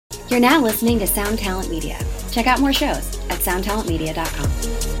You're now listening to Sound Talent Media. Check out more shows at soundtalentmedia.com.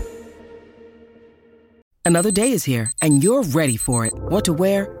 Another day is here, and you're ready for it. What to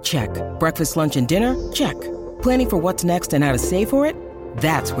wear? Check. Breakfast, lunch, and dinner? Check. Planning for what's next and how to save for it?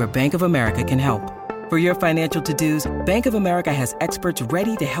 That's where Bank of America can help. For your financial to-dos, Bank of America has experts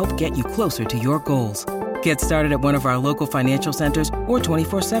ready to help get you closer to your goals. Get started at one of our local financial centers or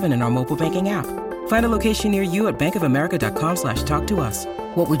 24/7 in our mobile banking app. Find a location near you at bankofamerica.com/talktous.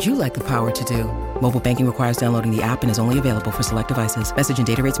 What would you like the power to do? Mobile banking requires downloading the app and is only available for select devices. Message and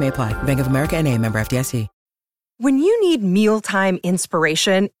data rates may apply. Bank of America N.A., member FDIC. When you need mealtime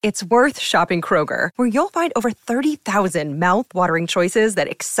inspiration, it's worth shopping Kroger, where you'll find over 30,000 mouth-watering choices that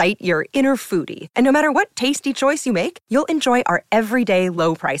excite your inner foodie. And no matter what tasty choice you make, you'll enjoy our everyday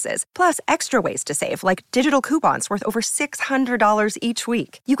low prices, plus extra ways to save, like digital coupons worth over $600 each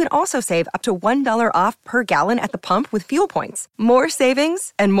week. You can also save up to $1 off per gallon at the pump with fuel points. More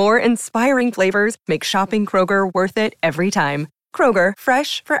savings and more inspiring flavors make shopping Kroger worth it every time. Kroger,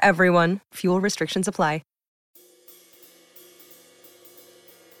 fresh for everyone. Fuel restrictions apply.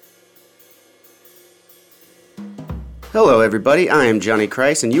 Hello everybody, I am Johnny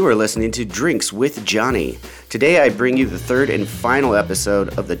Christ and you are listening to Drinks with Johnny. Today I bring you the third and final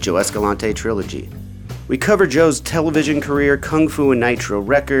episode of the Joe Escalante trilogy. We cover Joe's television career, Kung Fu and Nitro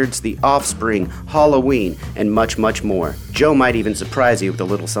Records, The Offspring, Halloween, and much, much more. Joe might even surprise you with a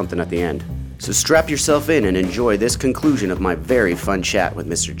little something at the end. So strap yourself in and enjoy this conclusion of my very fun chat with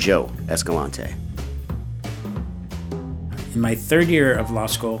Mr. Joe Escalante. In my third year of law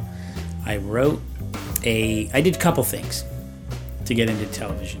school, I did a couple things to get into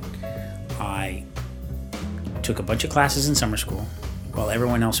television. I took a bunch of classes in summer school while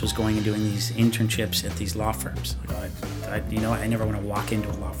everyone else was going and doing these internships at these law firms. I never want to walk into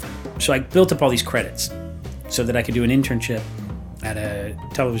a law firm. So I built up all these credits so that I could do an internship at a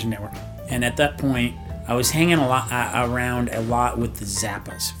television network. And at that point, I was hanging around a lot with the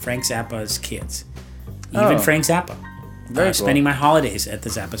Zappas, Frank Zappa's kids. Even Frank Zappa. Very cool. Spending my holidays at the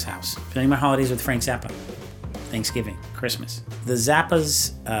Zappa's house. Spending my holidays with Frank Zappa. Thanksgiving, Christmas. The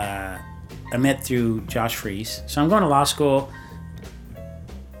Zappas, I met through Josh Freese. So I'm going to law school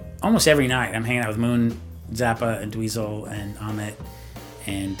almost every night. I'm hanging out with Moon Zappa and Dweezil and Amit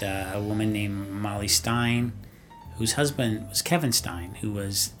and a woman named Molly Stein, whose husband was Kevin Stein, who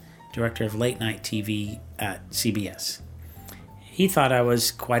was director of late night TV at CBS. He thought I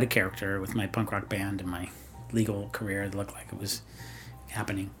was quite a character with my punk rock band and my legal career. It looked like it was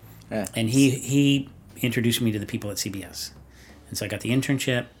happening. Yeah. And he introduced me to the people at CBS. And so I got the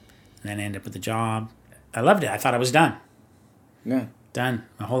internship, and then I ended up with the job. I loved it. I thought I was done. Yeah. Done.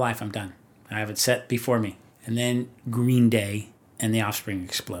 My whole life I'm done. I have it set before me. And then Green Day and The Offspring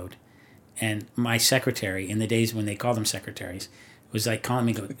explode. And my secretary, in the days when they called them secretaries, was like calling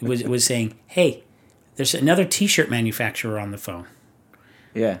me, was saying, hey, there's another T-shirt manufacturer on the phone.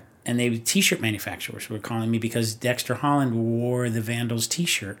 Yeah. And T-shirt manufacturers were calling me because Dexter Holland wore the Vandals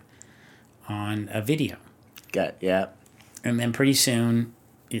T-shirt on a video. Yeah. And then pretty soon,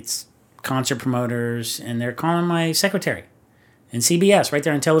 it's concert promoters, and they're calling my secretary. And CBS, right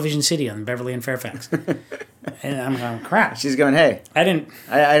there in Television City on Beverly and Fairfax. And I'm going, crap. She's going, hey. I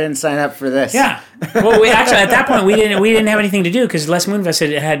didn't sign up for this. Yeah. Well, actually, at that point, we didn't have anything to do because Les Moonves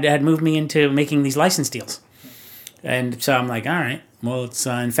had moved me into making these license deals. And so I'm like, all right. Well, it's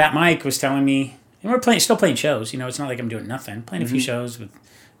and Fat Mike was telling me, and we're still playing shows. You know, it's not like I'm doing nothing. Playing a few shows with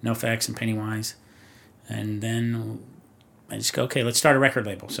NoFX and Pennywise, and then I just go, okay, let's start a record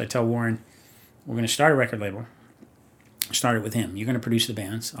label. So I tell Warren, we're going to start a record label. Start it with him. You're going to produce the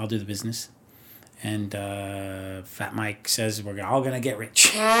bands. I'll do the business. And Fat Mike says we're all going to get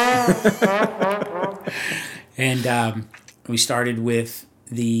rich. And we started with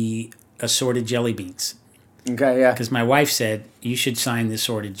the Assorted Jelly Beans. Okay, yeah. Because my wife said, you should sign the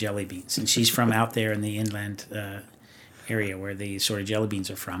Assorted Jelly Beans. And she's from out there in the inland area where the Assorted Jelly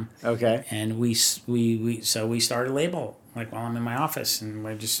Beans are from. Okay. And we started a label, like while I'm in my office. And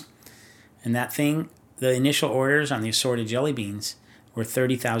and that thing, the initial orders on the Assorted Jelly Beans were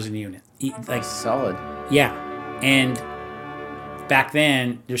 30,000 units. Like solid. Yeah. And back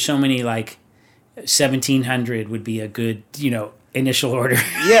then, there's so many, like, 1,700 would be a good, initial order.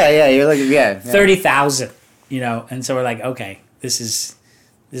 Yeah, you're looking, yeah. 30,000. And so we're like, okay, this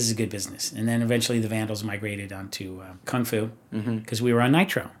is a good business. And then eventually the Vandals migrated onto Kung Fu because we were on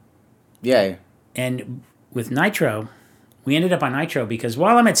Nitro. Yeah. And with Nitro, we ended up on Nitro because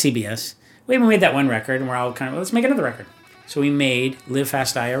while I'm at CBS, we even made that one record, and we're all kind of, let's make another record. So we made Live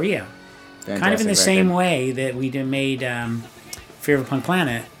Fast Die Aria. Kind of in the same way that we made Fear of a Punk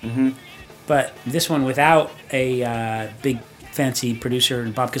Planet, but this one without a big fancy producer,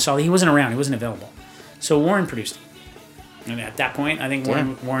 Bob Casale. He wasn't around. He wasn't available. So Warren produced it. And at that point, I think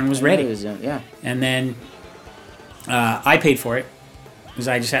Warren was ready. Yeah. And then I paid for it because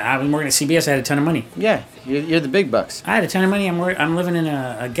I was working at CBS. I had a ton of money. Yeah, you're the big bucks. I had a ton of money. I'm living in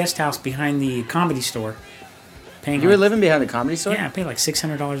a guest house behind the Comedy Store. You were living behind the Comedy Store? Yeah, I paid like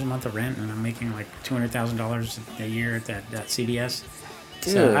 $600 a month of rent, and I'm making like $200,000 a year at that CBS.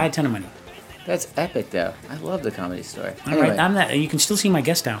 Dude, so I had a ton of money. That's epic, though. I love the Comedy Store. Anyway. I'm that. You can still see my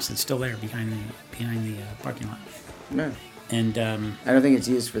guest house. It's still there behind the parking lot. No. And I don't think it's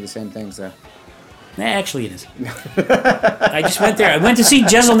used for the same things, though. Actually, it is. I just went there. I went to see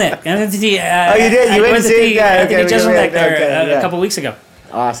Jeselnik. Oh, you did? You went to see Jeselnik there a couple weeks ago.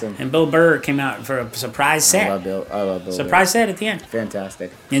 Awesome. And Bill Burr came out for a surprise set. I love Bill. Surprise set at the end. Fantastic.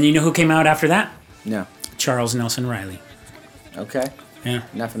 And you know who came out after that? No. Charles Nelson Riley. Okay. Yeah.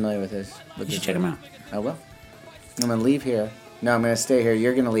 Not familiar with his. You should check him out. I will. I'm going to leave here. No, I'm going to stay here.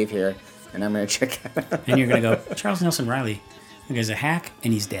 You're going to leave here. And I'm going to check it out. And you're going to go, Charles Nelson Riley. The guy's a hack,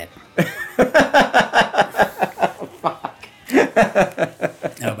 and he's dead. Fuck.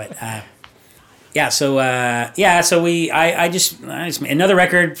 No, but... Yeah, so I just made another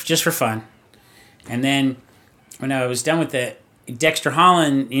record just for fun, and then when I was done with it, Dexter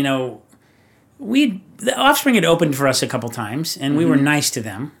Holland, the Offspring had opened for us a couple times, and we were nice to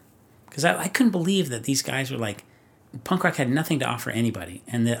them because I couldn't believe that these guys were like, punk rock had nothing to offer anybody,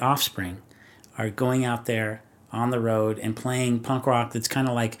 and the Offspring are going out there on the road and playing punk rock that's kind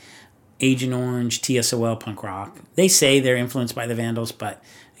of like Agent Orange, TSOL punk rock. They say they're influenced by the Vandals, but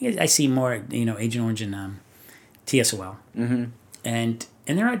I see more, Agent Orange and TSOL. Mm-hmm. And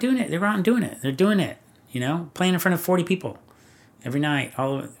they're out doing it. They're out and doing it. They're doing it, playing in front of 40 people every night.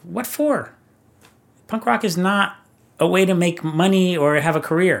 What for? Punk rock is not a way to make money or have a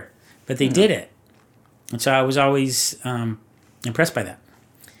career, but they did it. And so I was always impressed by that.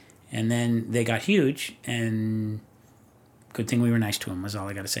 And then they got huge, and good thing we were nice to them, was all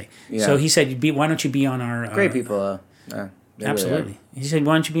I got to say. Yeah. So he said, why don't you be on our... Great people, absolutely. He said,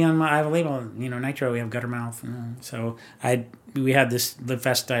 "Why don't you be on I have a label, Nitro. We have Guttermouth." So we had this Live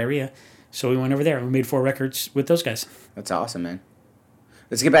Fast Diarrhea, so we went over there. We made 4 records with those guys. That's awesome, man.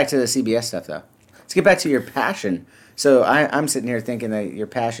 Let's get back to the CBS stuff, though. Let's get back to your passion. So I'm sitting here thinking that your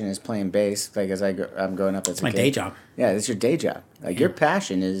passion is playing bass, like as I'm growing up as a kid. It's my day job. Yeah, it's your day job. Like your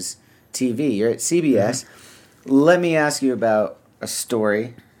passion is TV. You're at CBS. Mm-hmm. Let me ask you about a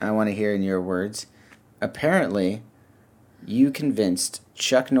story I want to hear in your words. Apparently, you convinced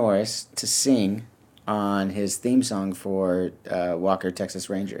Chuck Norris to sing on his theme song for Walker, Texas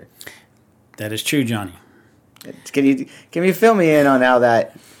Ranger. That is true, Johnny. Can you fill me in on how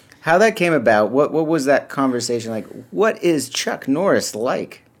that came about? What was that conversation like? What is Chuck Norris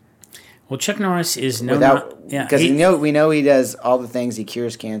like? Well, Chuck Norris is no... Because we know he does all the things. He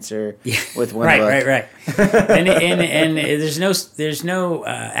cures cancer with one look. Right. and there's no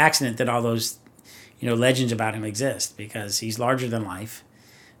accident that all those legends about him exist, because he's larger than life.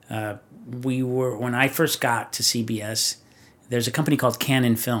 When I first got to CBS, there's a company called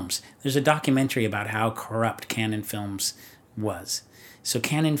Cannon Films. There's a documentary about how corrupt Cannon Films was. So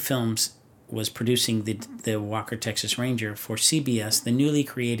Cannon Films was producing the Walker Texas Ranger for CBS, the newly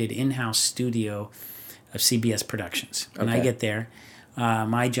created in-house studio of CBS Productions. When I get there,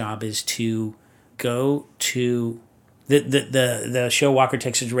 my job is to go to the show Walker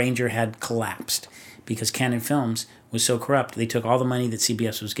Texas Ranger had collapsed because Cannon Films was so corrupt. They took all the money that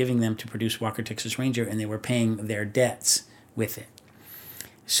CBS was giving them to produce Walker Texas Ranger, and they were paying their debts with it.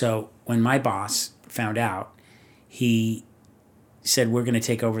 So when my boss found out, he said, "We're going to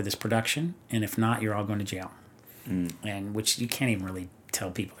take over this production, and if not, you're all going to jail." And which you can't even really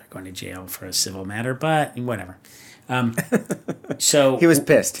tell people they're going to jail for a civil matter, but whatever. So he was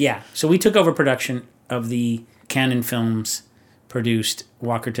pissed. Yeah. So we took over production of the Cannon Films produced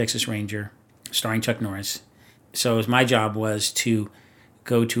Walker Texas Ranger, starring Chuck Norris. So my job was to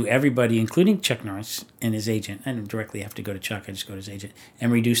go to everybody, including Chuck Norris and his agent. I didn't directly have to go to Chuck. I just go to his agent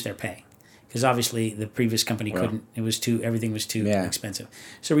and reduce their pay. Because obviously the previous company couldn't. Everything was too expensive.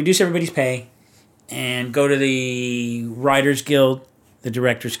 So reduce everybody's pay and go to the Writers Guild, the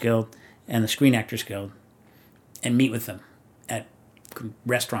Directors Guild, and the Screen Actors Guild and meet with them at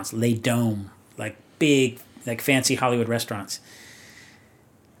restaurants, Les Dome, like big, like fancy Hollywood restaurants.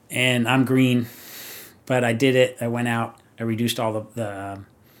 And I'm green, but I did it. I went out. I reduced all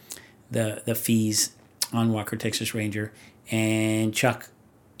the fees on Walker Texas Ranger, and Chuck,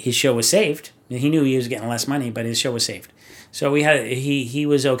 his show was saved. He knew he was getting less money, but his show was saved. So he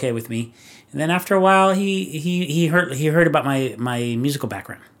was okay with me. And then after a while, he heard about my musical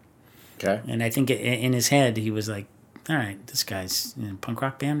background. Okay. And I think in his head he was like, all right, this guy's in a punk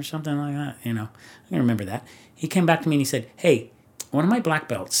rock band or something like that. You know, I can remember that. He came back to me and he said, hey, one of my black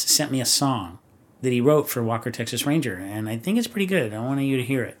belts sent me a song that he wrote for Walker, Texas Ranger, and I think it's pretty good. I want you to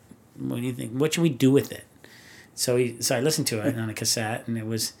hear it. What do you think? What should we do with it? So I listened to it on a cassette, and it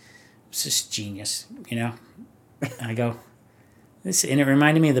was just genius, you know. I go, this, and it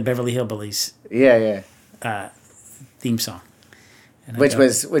reminded me of the Beverly Hillbillies theme song. And which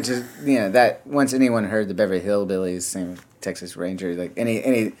is that once anyone heard the Beverly Hillbillies, same Texas Ranger, like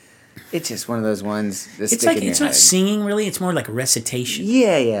any, it's just one of those ones that it's stick like in your it's head. not singing really; it's more like a recitation.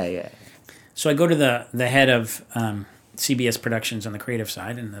 Yeah. So I go to the head of CBS Productions on the creative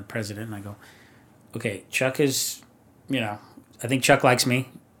side and the president, and I go, okay, Chuck is, you know, I think Chuck likes me.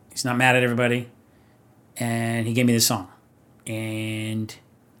 He's not mad at everybody. And he gave me this song. And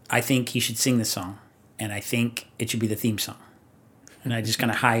I think he should sing this song. And I think it should be the theme song. And I just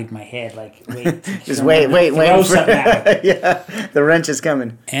kind of hide my head like, wait. Just wait. Throw something at me. Yeah, the wrench is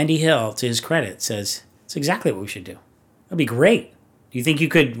coming. Andy Hill, to his credit, says, it's exactly what we should do. That'd be great. Do you think you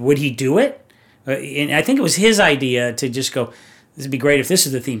could, would he do it? And I think it was his idea to just go, this would be great if this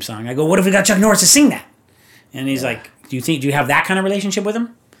is the theme song. I go, what if we got Chuck Norris to sing that? And he's like, do you have that kind of relationship with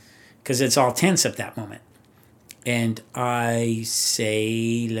him? Because it's all tense at that moment. And I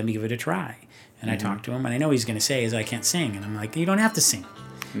say, let me give it a try. And I talk to him, and I know he's going to say is I can't sing. And I'm like, you don't have to sing.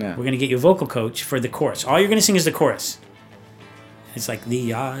 No. We're going to get you a vocal coach for the chorus. All you're going to sing is the chorus. It's like,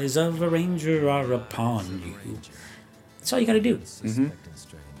 the eyes of a ranger are upon you. That's all you got to do. Mm-hmm.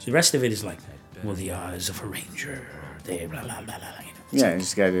 So the rest of it is like, well, the eyes of a ranger, they blah, blah, blah, blah. You know, You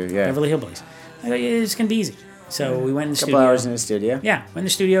just got to do, Beverly Hillbillies. I go, yeah, it's going to be easy. So we went in the studio. A couple hours in the studio. Yeah, went in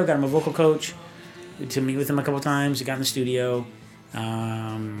the studio, got him a vocal coach to meet with him a couple times. He got in the studio. You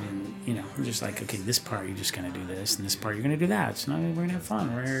know, I'm just like, okay, this part you're just going to do this, and this part you're going to do that. So we're going to have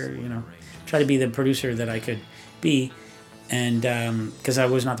fun. We're, you know, try to be the producer that I could be. And because I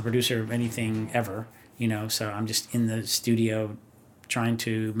was not the producer of anything ever, you know, so I'm just in the studio trying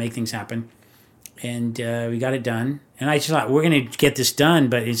to make things happen. And we got it done. And I just thought, we're going to get this done,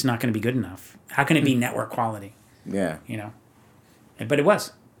 but it's not going to be good enough. How can it be network quality? Yeah. You know? But it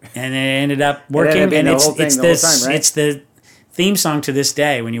was. And it ended up working. And it's the theme song to this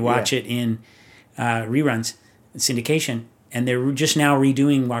day when you watch it in reruns, syndication. And they're just now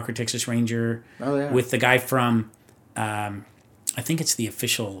redoing Walker, Texas Ranger with the guy from, I think it's the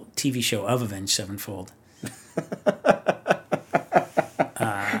official TV show of Avenged Sevenfold.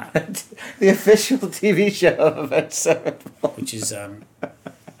 The official TV show of Avenged Sevenfold. Which is...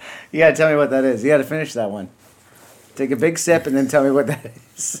 you got to tell me what that is. You got to finish that one. Take a big sip and then tell me what that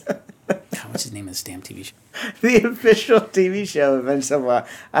is. What's the name of this damn TV show? The official TV show of Avenged Sevenfold.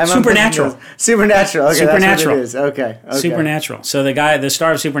 Supernatural. Supernatural. Okay, Supernatural. that's what it is. Okay. Supernatural. So the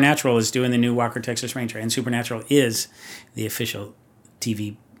star of Supernatural is doing the new Walker, Texas Ranger, and Supernatural is the official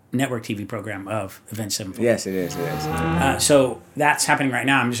network TV program of Avenged Sevenfold. Yes, it is. So that's happening right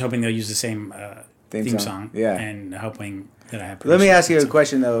now. I'm just hoping they'll use the same theme song. Yeah. And hoping that I have. Let me ask you a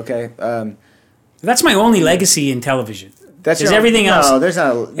question though. Okay. That's my only legacy in television. That's everything else. No, there's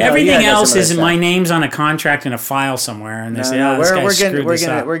not. Everything else is my name's on a contract in a file somewhere, and they say, "Oh, this guy screwed this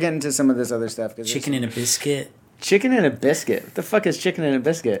up." We're getting to some of this other stuff. Chicken and a biscuit. Chicken and a biscuit. What the fuck is chicken and a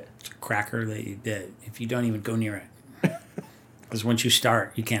biscuit? It's a cracker that if you don't even go near it, because once you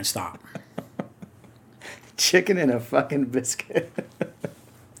start, you can't stop. Chicken and a fucking biscuit.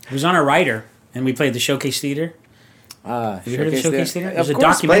 It was on a writer, and we played the Showcase Theater. Have you heard of the Showcase Theater? There's a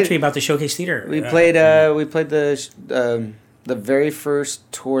documentary about the Showcase Theater. We played the very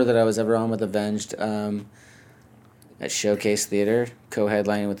first tour that I was ever on with Avenged at Showcase Theater,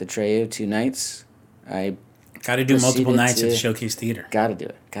 co-headlining with Atreyu 2 nights. I got to do multiple nights at the Showcase Theater. Got to do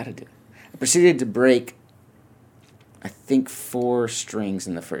it. I proceeded to break, I think, 4 strings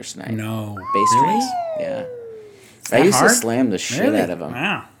in the first night. No, bass strings. Yeah. I used to slam the shit out of them.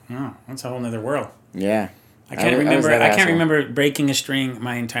 Wow, that's a whole other world. Yeah. I can't remember breaking a string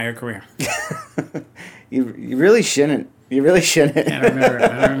my entire career. You really shouldn't. You really shouldn't. I don't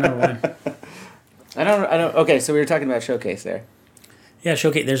remember when. I don't. Okay, so we were talking about Showcase there. Yeah,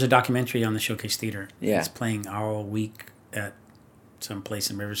 Showcase. There's a documentary on the Showcase Theater. Yeah. It's playing all week at some place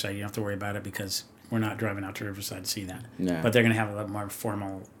in Riverside. You don't have to worry about it because we're not driving out to Riverside to see that. No. But they're going to have a lot more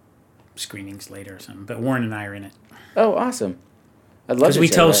formal screenings later or something. But Warren and I are in it. Oh, awesome. I'd love to. Because we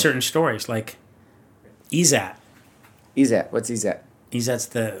tell certain stories, like Ezat. Ezat. What's Ezat? Ezat's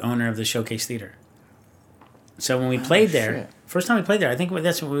the owner of the Showcase Theater. So when we played there, first time we played there, I think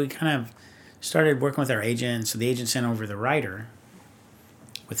that's when we kind of started working with our agent. So the agent sent over the writer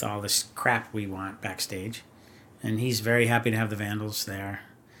with all this crap we want backstage. And he's very happy to have the Vandals there.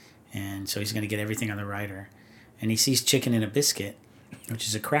 And so he's going to get everything on the writer. and he sees chicken in a biscuit, which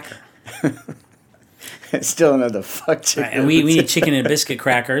is a cracker. Still another fuck chicken. Right, and we eat chicken and biscuit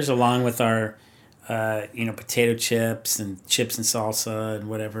crackers along with our, potato chips and salsa and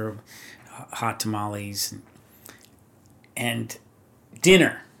whatever, hot tamales, and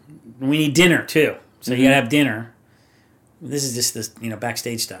dinner. We need dinner too, so you gotta have dinner. This is just this,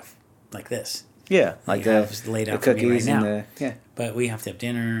 backstage stuff like this. Yeah, like the laid out the for me right cookies now. and the But we have to have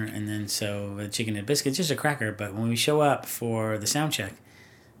dinner, and then so the chicken and biscuits, just a cracker. But when we show up for the sound check,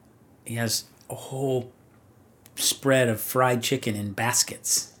 he has a whole spread of fried chicken in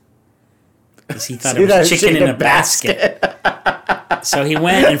baskets. Because he thought it was chicken in a basket. So he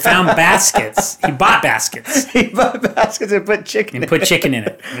went and found baskets. He bought baskets. He bought baskets and put chicken. And put chicken in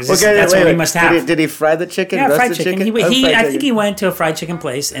it. Okay, that's what we must have. Did he fry the chicken? Yeah, fried Roasted chicken. I think he went to a fried chicken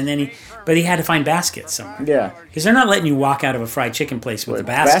place, and then but he had to find baskets somewhere. Yeah, because they're not letting you walk out of a fried chicken place with the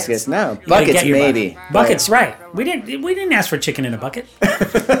baskets. Baskets, no. Buckets, maybe. Buckets, right? We didn't ask for chicken in a bucket.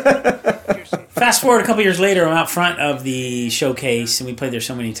 Fast forward a couple years later, I'm out front of the showcase, and we played there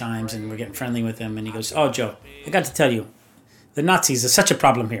so many times, and we're getting friendly with him. And he goes, "Oh, Joe, I got to tell you, the Nazis are such a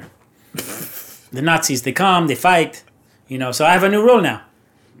problem here. The Nazis, they come, they fight, So I have a new rule now.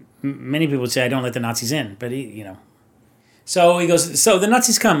 Many people would say I don't let the Nazis in, but So he goes, so the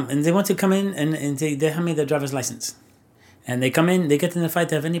Nazis come, and they want to come in, and they hand me their driver's license. And they come in, they get in the fight,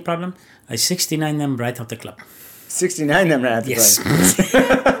 they have any problem, I 69 them right out the club. 69 them right out the club?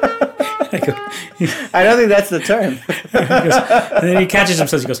 I don't think that's the term. And then he catches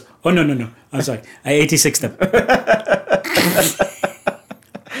himself, he goes, oh, no. I'm sorry, I 86 them.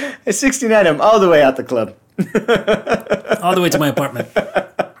 I 69 them all the way out the club. All the way to my apartment.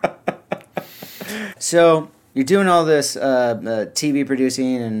 So you're doing all this TV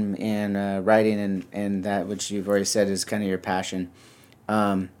producing and writing and that, which you've already said is kind of your passion.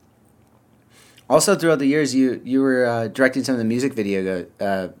 Also, throughout the years, you were directing some of the music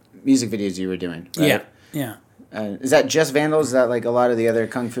videos you were doing. Right? Yeah. Is that just Vandals? Is that like a lot of the other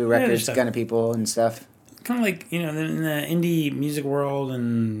Kung Fu Records kind of people and stuff? Kind of like, in the indie music world,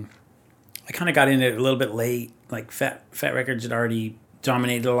 and I kind of got into it a little bit late. Like Fat Records had already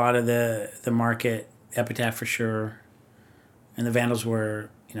dominated a lot of the market. Epitaph for sure. And the Vandals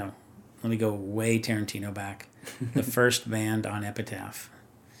were, let me go way Tarantino back. The first band on Epitaph,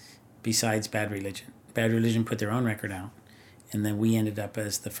 besides Bad Religion. Bad Religion put their own record out, and then we ended up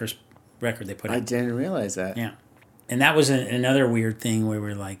as the first record they put out. I didn't realize that. Yeah. And that was another weird thing where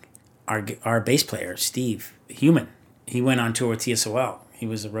we're like, our bass player, Steve Human, he went on tour with TSOL. He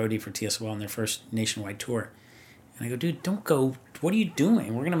was a roadie for TSOL on their first nationwide tour. And I go, dude, don't go. What are you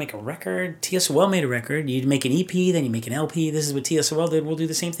doing? We're going to make a record. TSOL made a record. You make an EP, then you make an LP. This is what TSOL did. We'll do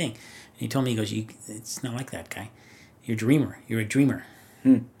the same thing. And he told me, he goes, it's not like that, guy. You're a dreamer. You're a dreamer.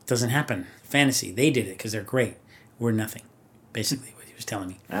 It doesn't happen. Fantasy. They did it because they're great. We're nothing. Basically what he was telling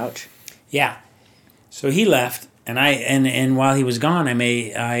me. Ouch. Yeah. So he left, and while he was gone,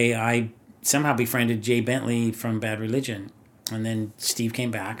 I somehow befriended Jay Bentley from Bad Religion. And then Steve came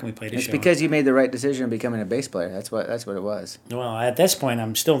back, and we played a show. It's because you made the right decision becoming a bass player. That's what it was. Well, at this point,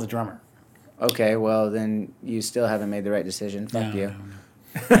 I'm still the drummer. Okay, well, then you still haven't made the right decision. Fuck you. No.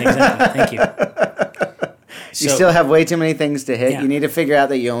 Exactly. Thank you. You still have way too many things to hit. Yeah. You need to figure out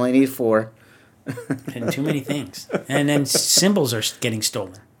that you only need 4. Hitting too many things. And then cymbals are getting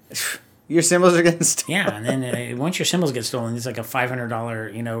stolen. Your cymbals are getting stolen? Yeah, and then once your cymbals get stolen, it's like a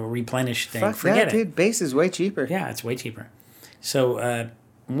 $500, replenish thing. Fuck Forget that, dude. Bass is way cheaper. Yeah, it's way cheaper. So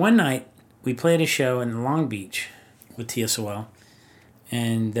one night, we played a show in Long Beach with TSOL,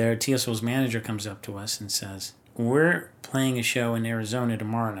 and their TSOL's manager comes up to us and says, we're playing a show in Arizona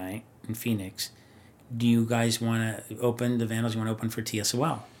tomorrow night in Phoenix. Do you guys want to open, the Vandals, you want to open for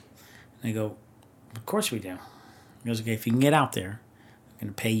TSOL? And I go, of course we do. He goes, okay, if you can get out there, I'm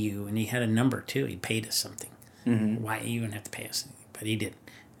going to pay you. And he had a number, too. He paid us something. Mm-hmm. Why? You wouldn't have to pay us anything. But he did.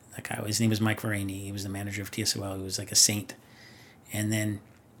 That guy, his name was Mike Varini. He was the manager of TSOL. He was like a saint. And then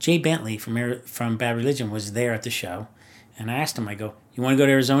Jay Bentley from Bad Religion was there at the show. And I asked him, I go, you want to go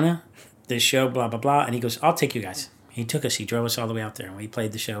to Arizona? This show, blah, blah, blah. And he goes, I'll take you guys. He took us. He drove us all the way out there. And we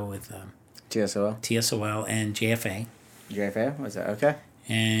played the show with TSOL and JFA. JFA? Was that okay?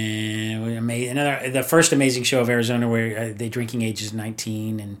 And we made the first amazing show of Arizona where the drinking age is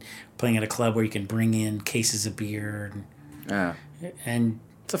 19 and playing at a club where you can bring in cases of beer. And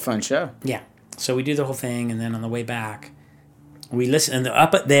it's a fun show. Yeah. So we do the whole thing, and then on the way back, we listen, and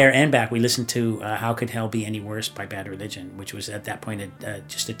up there and back, we listened to How Could Hell Be Any Worse by Bad Religion, which was at that point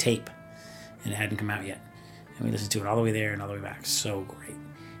just a tape, and it hadn't come out yet. And we listened to it all the way there and all the way back. So great.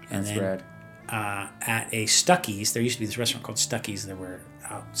 And That's rad. At a Stuckey's, there used to be this restaurant called Stuckey's that were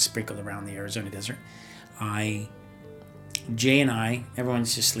out sprinkled around the Arizona desert. I Jay and I,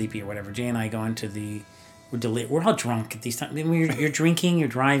 everyone's just sleepy or whatever. Jay and I go into we're all drunk at these times. I mean, you're drinking, you're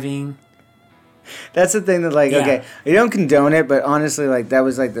driving. That's the thing that, like, Yeah. okay, I don't condone it, but honestly, like, that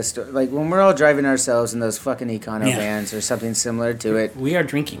was, like, the story. Like, when we're all driving ourselves in those fucking Econo Yeah. vans or something similar to it, We are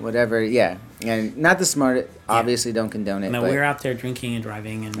drinking. whatever, yeah. And not the smart, obviously don't condone it, No, but we're out there drinking and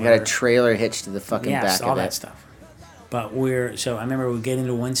driving, and we got a trailer hitched to the fucking yes, back all of that it. stuff. But so I remember we get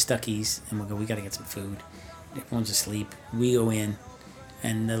into one Stuckey's, and we go, we got to get some food. Everyone's asleep. We go in,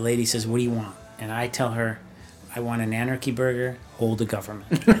 and the lady says, what do you want? And I tell her, I want an anarchy burger, hold the government.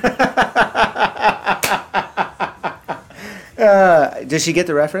 Does she get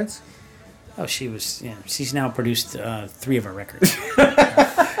the reference? Oh, she's now produced 3 of our records.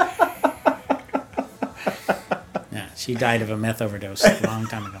 Yeah, she died of a meth overdose a long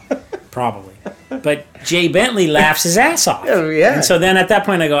time ago, probably. But Jay Bentley laughs his ass off. Oh, yeah. And so then at that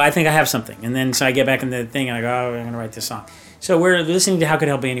point I go, I think I have something. And then so I get back in the thing and I go, oh, I'm going to write this song. So we're listening to How Could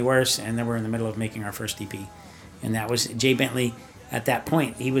It Help Be Any Worse, and then we're in the middle of making our first EP. And that was Jay Bentley. At that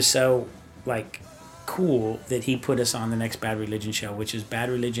point, he was so, like, cool that he put us on the next Bad Religion show, which is Bad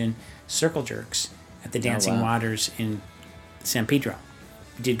Religion Circle Jerks at the Dancing wow. Waters in San Pedro.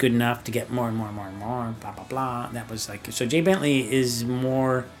 We did good enough to get more and more and more and more, blah, blah, blah. That was like... So Jay Bentley is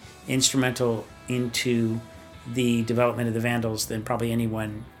more instrumental into the development of the Vandals than probably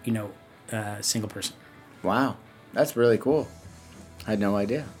anyone, single person. Wow. That's really cool. I had no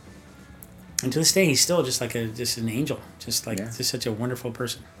idea. And to this day, he's still just an angel, just such a wonderful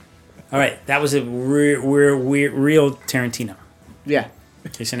person. All right, that was a real Tarantino. Yeah.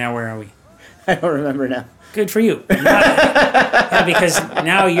 Okay, so now where are we? I don't remember now. Good for you. Yeah, because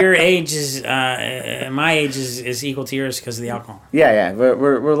now your age is, my age is equal to yours because of the alcohol. Yeah.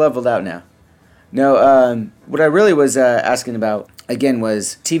 We're leveled out now. No, what I really was asking about again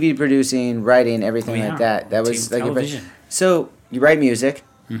was TV producing, writing, everything like that. That was like television. So you write music.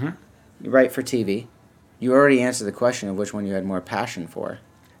 Mm-hmm. You write for TV. You already answered the question of which one you had more passion for.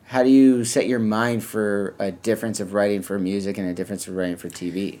 How do you set your mind for a difference of writing for music and a difference of writing for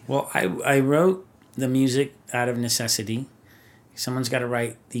TV? Well, I wrote the music out of necessity. Someone's got to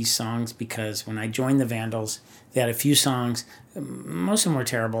write these songs because when I joined the Vandals, they had a few songs. Most of them were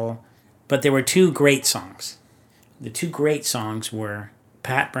terrible, but there were 2 great songs. The 2 great songs were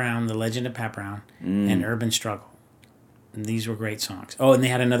Pat Brown, The Legend of Pat Brown, and Urban Struggle. And these were great songs. Oh, and they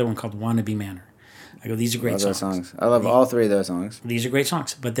had another one called Wannabe Manor. I go, these are great songs. I love all 3 of those songs. These are great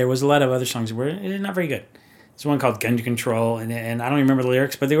songs, but there was a lot of other songs that were not very good. There's one called Gun Control, and I don't remember the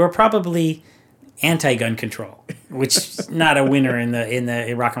lyrics, but they were probably anti-gun control, which is not a winner in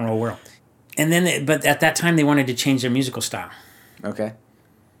the rock and roll world. And then, but at that time, they wanted to change their musical style. Okay.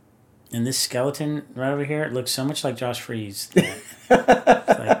 And this skeleton right over here, it looks so much like Josh Freese. It's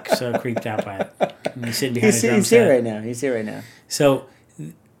like so creeped out by it. And he's sitting behind a drum He's set. here right now. He's here right now. So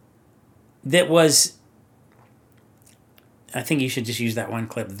that was... I think you should just use that one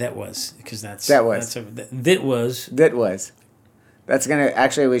clip. That was because that's That was. That was. That's gonna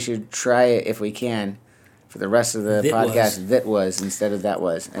actually. We should try it if we can, for the rest of the podcast. That was instead of that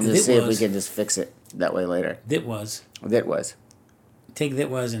was, and just see if we can just fix it that way later. That was. That was. Take that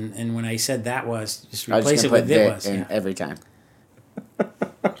was, and when I said that was, just I was replace just it gonna with put that was. in Yeah. every time.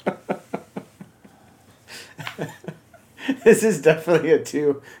 This is definitely a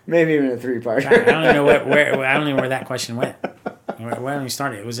 2, maybe even a 3-parter. I don't even know where I don't even know where that question went. Where did we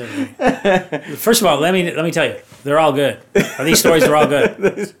start it? Was it? First of all, let me tell you, they're all good. These stories are all good.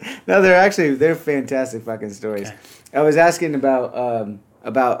 No, they're fantastic fucking stories. Okay. I was asking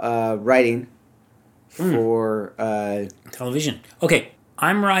about writing for Television. Okay,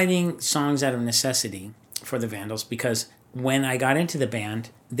 I'm writing songs out of necessity for the Vandals because when I got into the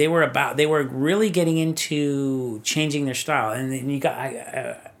band, they were really getting into changing their style, and then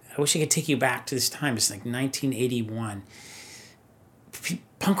I wish I could take you back to this time. It's like 1981.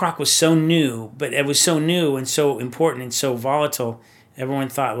 Punk rock was so new, but it was so new and so important and so volatile. Everyone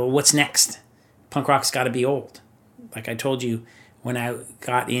thought, well, what's next? Punk rock's got to be old. Like I told you, when I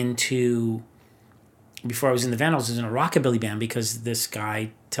got into, before I was in the Vandals, I was in a rockabilly band because this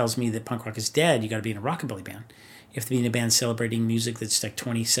guy tells me that punk rock is dead. You got to be in a rockabilly band. You have to be in a band celebrating music that's like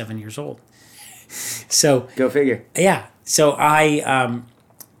 27 years old. So go figure. Yeah. So when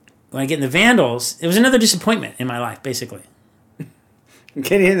I get in the Vandals, it was another disappointment in my life, basically.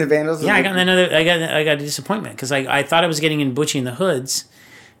 Getting in the Vandals? Yeah, I got a disappointment because I thought I was getting in Butchie and the Hoods.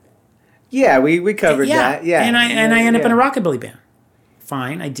 Yeah, we covered that. Yeah, and I end up in a rockabilly band.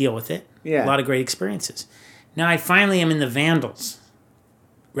 Fine, I deal with it. Yeah, a lot of great experiences. Now I finally am in the Vandals,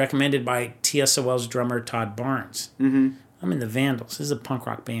 recommended by TSOL's drummer Todd Barnes. Mm-hmm. I'm in the Vandals. This is a punk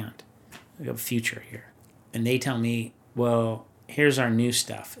rock band. We have a future here, and they tell me Well, here's our new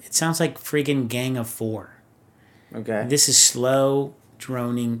stuff. It sounds like friggin' Gang of Four. Okay. This is slow,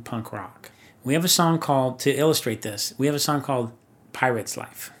 droning punk rock. We have a song called, to illustrate this, we have a song called Pirate's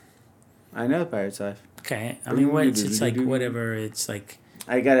Life. I know Pirate's Life. Okay. I mean, it's like whatever. It's like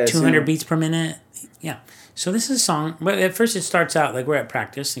I gotta 200 beats per minute. Yeah. So this is a song, but at first it starts out like we're at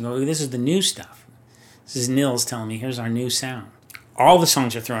practice and go, this is the new stuff. This is Nils telling me, here's our new sound. All the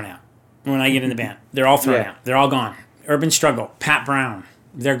songs are thrown out when I get in the band. They're all thrown out. They're all gone. Urban Struggle, Pat Brown,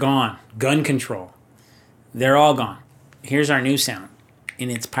 they're gone. Gun Control, they're all gone. Here's our new sound,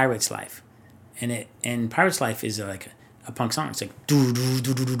 and it's Pirate's Life. And Pirate's Life is like a punk song. It's like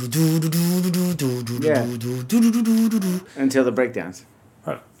until the breakdowns.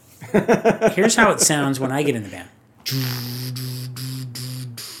 Here's how it sounds when I get in the band.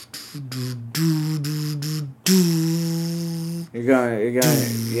 You're going,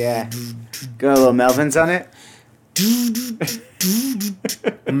 yeah. Go a little Melvins on it.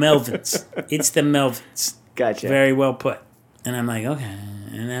 Melvins. It's the Melvins. Gotcha. Very well put. And I'm like, okay.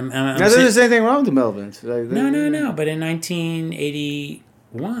 And I'm now, there's anything wrong with the Melvins. Like, no. But in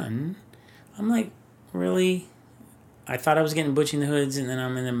 1981, I'm like, really? I thought I was getting Butch and the Hoods, and then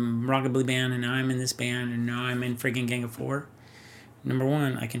I'm in the Rockabilly band, and now I'm in this band, and now I'm in friggin' Gang of Four. Number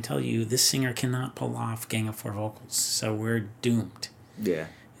one, I can tell you, this singer cannot pull off Gang of Four vocals, so we're doomed. Yeah.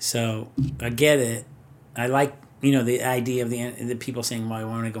 So I get it. I like, the idea of the people saying, well, I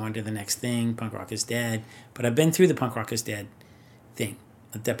want to go on to the next thing. Punk rock is dead. But I've been through the punk rock is dead thing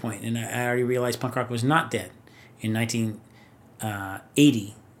at that point, and I already realized punk rock was not dead in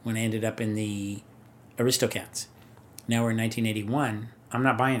 1980 when I ended up in the Aristocats. Now we're in 1981. I'm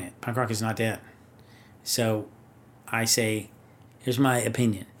not buying it. Punk rock is not dead. So I say, here's my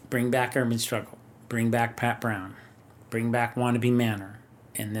opinion. Bring back Urban Struggle. Bring back Pat Brown. Bring back Wannabe Manor.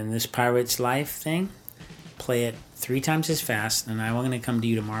 And then this Pirate's Life thing, play it 3 times as fast, and I'm going to come to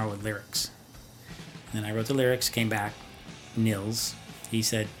you tomorrow with lyrics. And then I wrote the lyrics, came back. Nils, he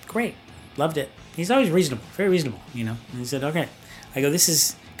said, great, loved it. He's always reasonable, very reasonable, And he said, okay. I go, this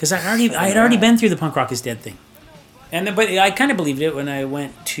is, because I had already been through the punk rock is dead thing. But I kind of believed it when I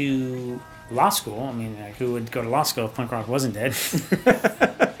went to law school. I mean, who would go to law school if punk rock wasn't dead?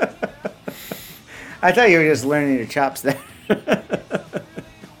 I thought you were just learning your chops there.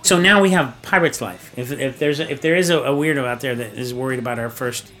 So now we have Pirate's Life. If there is a weirdo out there that is worried about our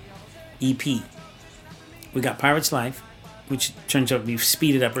first EP, we got Pirate's Life, which turns out we've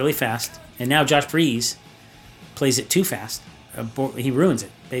speeded up really fast, and now Josh Breeze plays it too fast. He ruins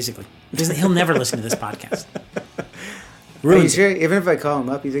it basically. He'll never listen to this podcast. Ruins it. Even if I call him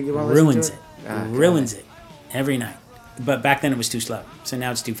up, you think he won't listen to it? Ruins it every night. But back then it was too slow, so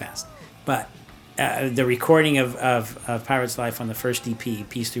now it's too fast. But the recording of Pirate's Life on the first EP,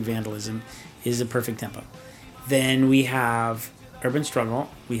 Peace Through Vandalism, is a perfect tempo. Then we have Urban Struggle.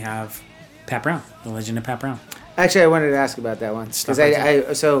 We have Pat Brown, The Legend of Pat Brown. Actually, I wanted to ask about that one.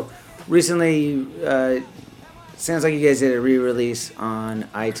 Because so recently, sounds like you guys did a re-release on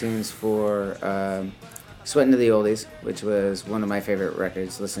iTunes for Sweatin' to the Oldies, which was one of my favorite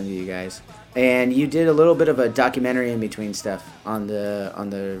records, listening to you guys. And you did a little bit of a documentary in between stuff on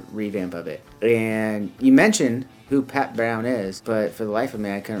the revamp of it. And you mentioned who Pat Brown is, but for the life of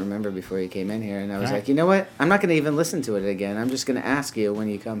me, I couldn't remember before you came in here. And I was like, you know what? I'm not going to even listen to it again. I'm just going to ask you when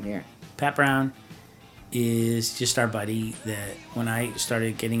you come here. Pat Brown is just our buddy that when I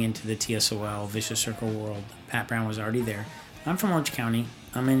started getting into the TSOL Vicious Circle world, Pat Brown was already there. I'm from Orange County.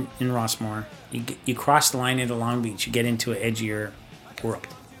 I'm in Rossmore. You cross the line into Long Beach, you get into an edgier world.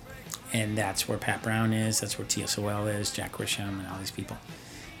 And that's where Pat Brown is. That's where TSOL is, Jack Grisham and all these people.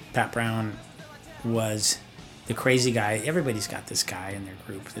 Pat Brown was the crazy guy. Everybody's got this guy in their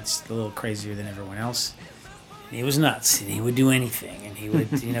group that's a little crazier than everyone else. He was nuts, and he would do anything, and he would,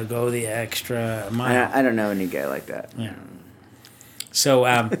 go the extra mile. I don't know any guy like that. Yeah. So,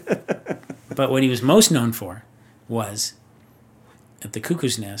 but what he was most known for was at the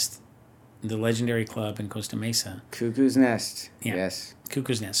Cuckoo's Nest, the legendary club in Costa Mesa. Cuckoo's Nest, yeah. Yes.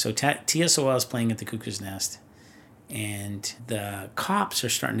 Cuckoo's Nest. So TSOL is playing at the Cuckoo's Nest, and the cops are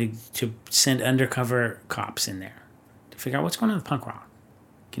starting to send undercover cops in there to figure out what's going on with punk rock.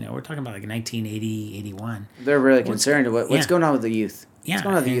 We're talking about like 1980, 81. They're really concerned. What's going on with the youth? Yeah. What's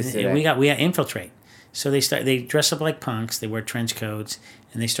going on with the youth today? We got infiltrate. So they dress up like punks. They wear trench coats,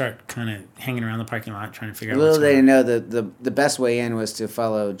 and they start kind of hanging around the parking lot trying to figure out what's going on. Little they know the best way in was to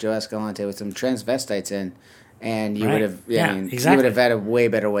follow Joe Escalante with some transvestites in, and you would have exactly. You would have had a way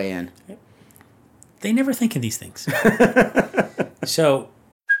better way in. They never think of these things. So.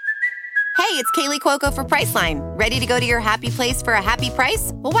 Hey, it's Kaylee Cuoco for Priceline. Ready to go to your happy place for a happy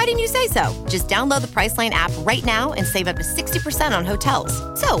price? Well, why didn't you say so? Just download the Priceline app right now and save up to 60% on hotels.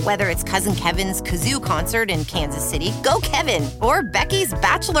 So whether it's Cousin Kevin's Kazoo Concert in Kansas City, go Kevin, or Becky's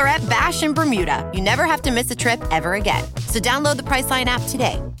Bachelorette Bash in Bermuda, you never have to miss a trip ever again. So download the Priceline app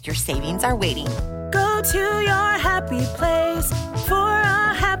today. Your savings are waiting. Go to your happy place for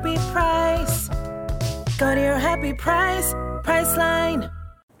a happy price. Go to your happy price, Priceline.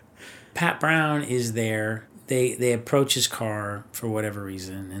 Pat Brown is there. They approach his car for whatever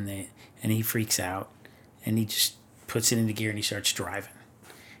reason, and he freaks out, and he just puts it into gear and he starts driving,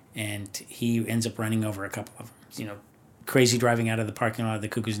 and he ends up running over a couple of them. You know, crazy driving out of the parking lot of the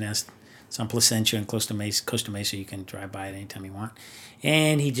Cuckoo's Nest. It's on Placentia and Costa Mesa. You can drive by it anytime you want,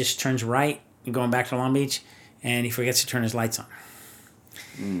 and he just turns right, going back to Long Beach, and he forgets to turn his lights on,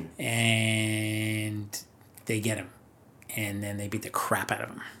 and they get him, and then they beat the crap out of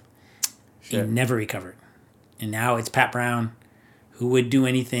him. He never recovered. And now it's Pat Brown, who would do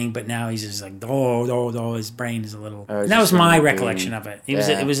anything, but now he's just like, his brain is a little... that was my recollection of it. He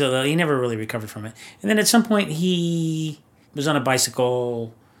never really recovered from it. And then at some point, he was on a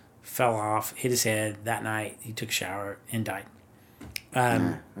bicycle, fell off, hit his head that night. He took a shower and died.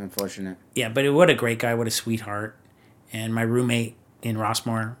 Unfortunate. Yeah, but what a great guy. What a sweetheart. And my roommate in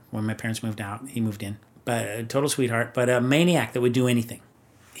Rossmore, when my parents moved out, he moved in. But a total sweetheart, but a maniac that would do anything.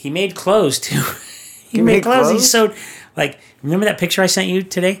 He made clothes, too. He made clothes. He sewed, remember that picture I sent you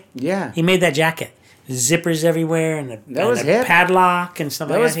today? Yeah. He made that jacket. Zippers everywhere and the hip. padlock and stuff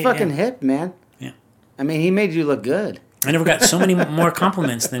like that. That was fucking hip, man. Yeah. I mean, he made you look good. I never got so many more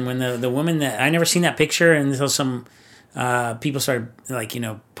compliments than when the woman that... I never seen that picture until some people started,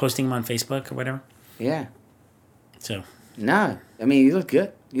 posting them on Facebook or whatever. Yeah. So... No. I mean, you look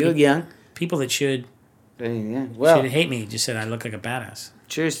good. You look young. People that should hate me just said I look like a badass.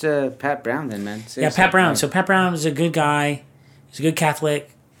 Cheers to Pat Brown then, man. Seriously. Yeah, Pat Brown. So Pat Brown is a good guy. He's a good Catholic.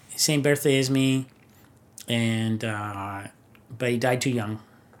 Same birthday as me. And but he died too young.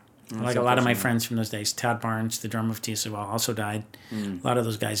 Like a lot of my friends from those days. Todd Barnes, the drummer of TSOL, also died. A lot of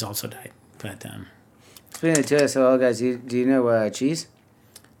those guys also died. But speaking of TSOL guys, do you know Cheese?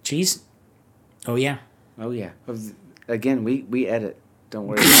 Cheese? Oh yeah. Oh yeah. Again, we edit. Don't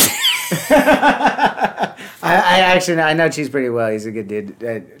worry. I know Cheese pretty well. He's a good dude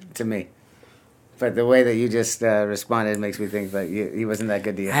to me. But the way that you just responded makes me think that he wasn't that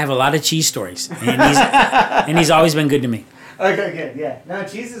good to you. I have a lot of Cheese stories, and he's always been good to me. Okay, good. Yeah. No,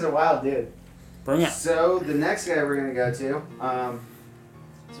 Cheese is a wild dude. Bring it. So the next guy we're gonna go to,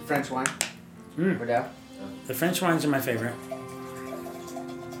 it's a French wine. Bordeaux. The French wines are my favorite. I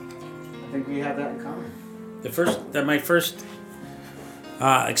think we have that in common. My first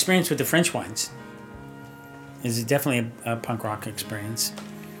experience with the French wines is definitely a punk rock experience.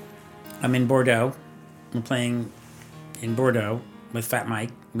 I'm in Bordeaux. I'm playing in Bordeaux with Fat Mike,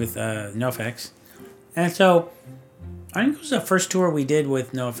 with NoFX. And so, I think it was the first tour we did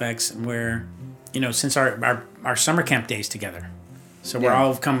with NoFX where, since our summer camp days together. So we're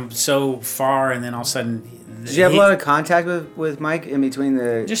all come so far, and then all of a sudden... Did you have a lot of contact with Mike in between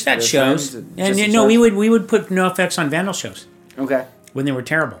the... Just at shows. And we would put NoFX on Vandal shows. Okay. When they were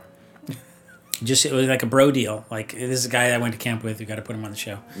terrible. It was like a bro deal. Like, this is a guy I went to camp with. You got to put him on the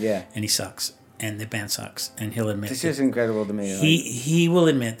show. Yeah. And he sucks. And the band sucks. And he'll admit it's just incredible to me. He will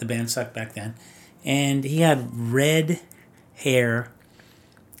admit the band sucked back then. And he had red hair,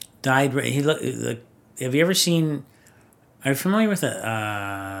 dyed red. Have you ever seen... Are you familiar with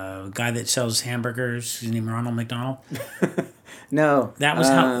a guy that sells hamburgers? His name is Ronald McDonald? No. That was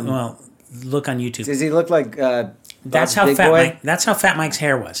how... Well, look on YouTube. Does he look like... That's how Fat Mike's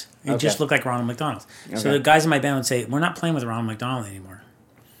hair was. It just looked like Ronald McDonald. Okay. So the guys in my band would say, "We're not playing with Ronald McDonald anymore.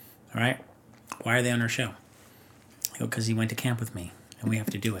 All right? Why are they on our show?" I go, "Because he went to camp with me, and we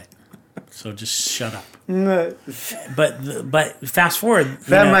have to do it. So just shut up." But fast forward,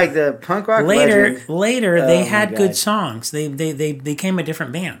 Fat Mike, the punk rock legend. Later they had good songs. They became a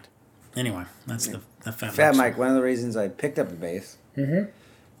different band. Anyway, that's the Fat Mike. One of the reasons I picked up the bass. Mm-hmm.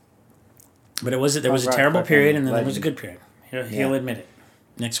 But there was a terrible period, and then there was a good period. He'll admit it.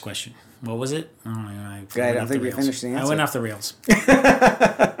 Next question. What was it? I don't think we finished the answer. I went off the rails.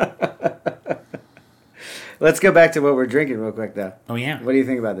 Let's go back to what we're drinking real quick, though. Oh, yeah. What do you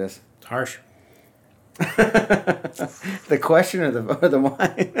think about this? It's harsh. The question or the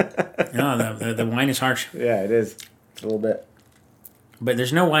wine? No, the wine is harsh. Yeah, it is. A little bit. But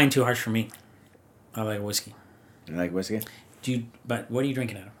there's no wine too harsh for me. I like whiskey. You like whiskey? But what are you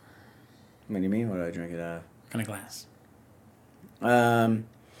drinking out of? What do you mean, what do I drink it out of? What kind of glass?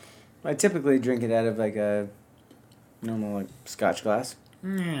 I typically drink it out of like a normal Scotch glass.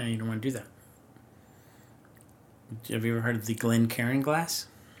 Yeah, you don't want to do that. Have you ever heard of the Glencairn glass?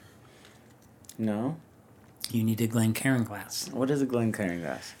 No. You need a Glencairn glass. What is a Glencairn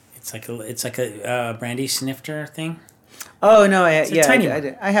glass? It's like a brandy snifter thing. Oh no!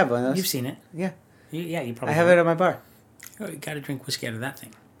 I have one of those. You've seen it. Yeah. You probably. I have it at my bar. Oh, you got to drink whiskey out of that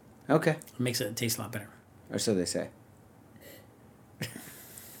thing. Okay. It makes it taste a lot better. Or so they say.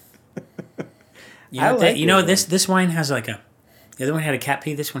 This wine has like a. The other one had a cat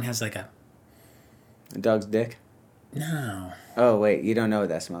pee. This one has like a dog's dick. No. Oh wait, you don't know what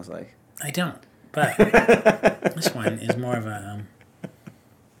that smells like. I don't. But this one is more of a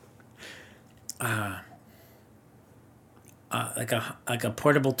like a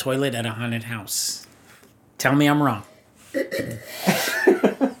portable toilet at a haunted house. Tell me I'm wrong.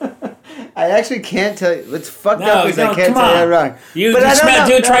 I actually can't tell you. What's fucked up is I can't tell you I'm wrong.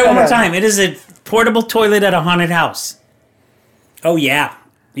 Try one more time. It is a portable toilet at a haunted house. Oh yeah,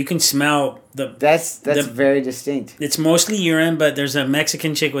 you can smell the. That's very distinct. It's mostly urine, but there's a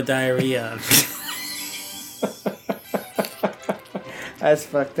Mexican chick with diarrhea. That's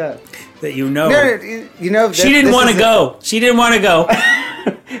fucked up. That you know. She didn't want to go. She didn't want to go.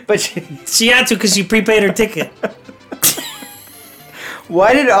 But she had to because she prepaid her ticket.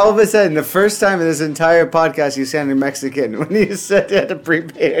 Why did all of a sudden, the first time in this entire podcast, you sounded Mexican when you said you had to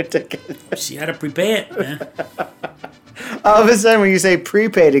prepay her ticket? She had to prepay it, man. All of a sudden, when you say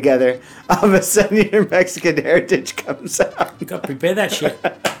prepay together, all of a sudden your Mexican heritage comes out. You got to prepay that shit.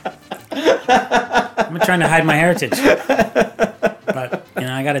 I'm not trying to hide my heritage. But,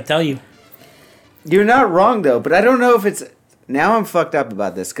 I got to tell you. You're not wrong, though, but I don't know if it's... Now I'm fucked up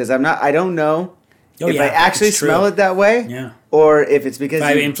about this, because I don't know if I actually smell it that way. Yeah. Or if it's because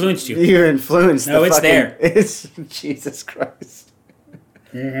I influenced you. You influenced No, it's there. It's Jesus Christ.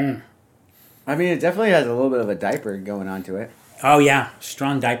 Mm-hmm. I mean, it definitely has a little bit of a diaper going on to it. Oh, yeah.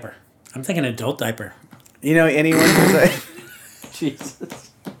 Strong diaper. I'm thinking adult diaper. Anyone who's like...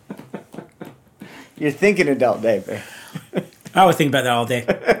 Jesus. You're thinking adult diaper. I was thinking about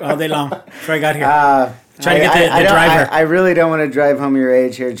that all day long before I got here. Trying to get the driver. I really don't want to drive home your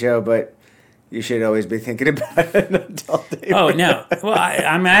age here, Joe, but you should always be thinking about an adult diaper. Oh, no. Well, I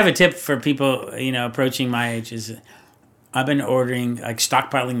have a tip for people, approaching my age is I've been ordering,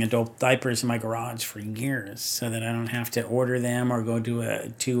 stockpiling adult diapers in my garage for years so that I don't have to order them or go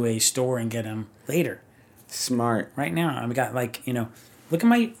to a store and get them later. Smart. Right now, I've got look at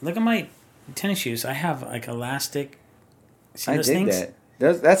my tennis shoes. I have elastic. See those things?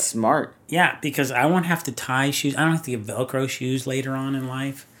 That. That's smart. Yeah, because I won't have to tie shoes. I don't have to get Velcro shoes later on in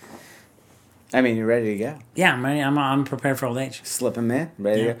life. I mean, you're ready to go. Yeah, I'm ready. I'm prepared for old age. Slip them in,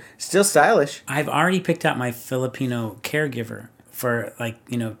 ready to go. Still stylish. I've already picked out my Filipino caregiver for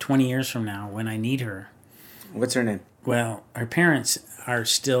 20 years from now when I need her. What's her name? Well, her parents are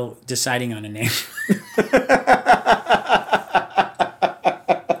still deciding on a name.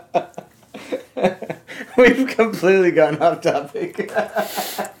 We've completely gone off topic.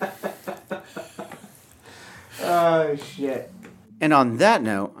 Oh, shit. And on that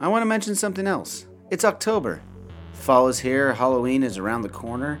note, I want to mention something else. It's October. Fall is here, Halloween is around the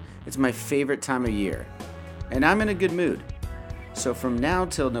corner. It's my favorite time of year. And I'm in a good mood. So from now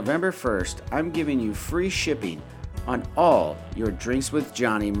till November 1st, I'm giving you free shipping on all your Drinks with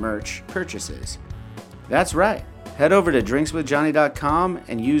Johnny merch purchases. That's right. Head over to drinkswithjohnny.com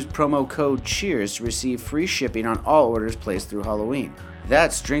and use promo code CHEERS to receive free shipping on all orders placed through Halloween.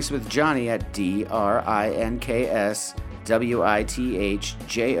 That's Drinks with Johnny at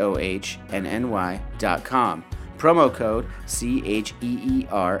DRINKSWITHJOHNNY.com. Promo code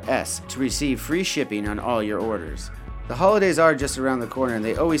CHEERS to receive free shipping on all your orders. The holidays are just around the corner and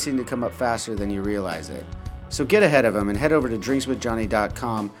they always seem to come up faster than you realize it. So get ahead of them and head over to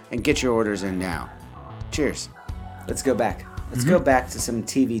drinkswithjohnny.com and get your orders in now. Cheers. Let's go back. Let's go back to some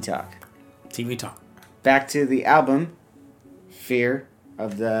TV talk. TV talk. Back to the album, Fear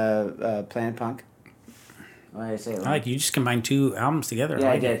of the Planet Punk. Why did I say it? You just combined two albums together.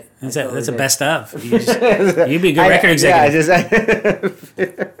 Yeah, I did. That's a best of. You'd be a good record executive.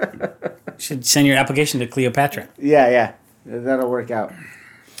 Should send your application to Cleopatra. Yeah. That'll work out.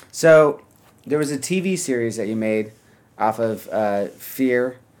 So, there was a TV series that you made off of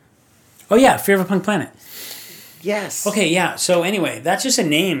Fear. Oh, yeah, Fear of a Punk Planet. Yes. Okay, yeah. So anyway, that's just a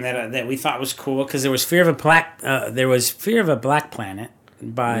name that we thought was cool because there was Fear of a Black Planet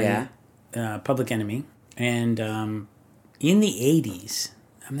by Public Enemy, and in the 80s,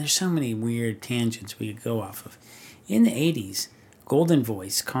 there's so many weird tangents we could go off of. In the 80s, Golden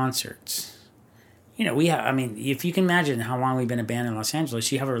Voice concerts, we have, I mean, if you can imagine how long we've been a band in Los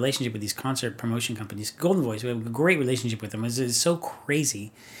Angeles, you have a relationship with these concert promotion companies. Golden Voice, we have a great relationship with them. It's so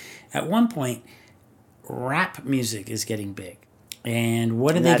crazy. At one point, rap music is getting big. And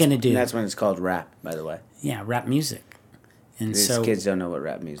what are they going to do? That's when it's called rap, by the way. Yeah, rap music. And These so kids don't know what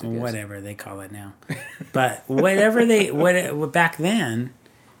rap music is. Whatever they call it now. But back then,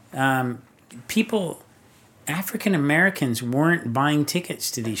 people, African Americans weren't buying tickets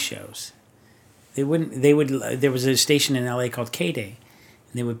to these shows. There was a station in LA called K-Day,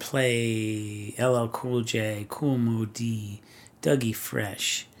 and they would play LL Cool J, Kool Moe Dee, Dougie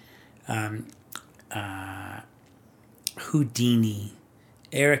Fresh, Houdini,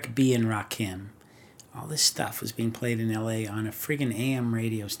 Eric B. and Rakim. All this stuff was being played in LA on a friggin' AM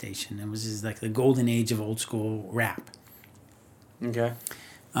radio station. It was just like the golden age of old school rap. Okay.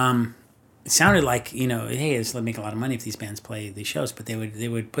 It sounded like, hey, it's make a lot of money if these bands play these shows, but they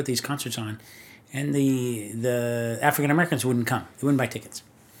would put these concerts on, and the African Americans wouldn't come. They wouldn't buy tickets.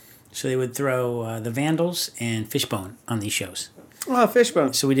 So they would throw the Vandals and Fishbone on these shows. Oh,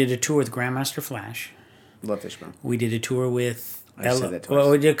 Fishbone. So we did a tour with Grandmaster Flash. Love Fishbone. We did a tour with... said that twice.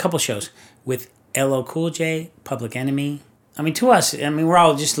 Well, we did a couple shows with LL Cool J, Public Enemy. I mean, to us, we're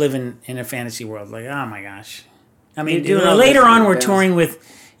all just living in a fantasy world. Like, oh my gosh. I mean, later on we're touring with,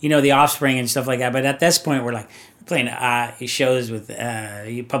 The Offspring and stuff like that. But at this point, we're playing shows with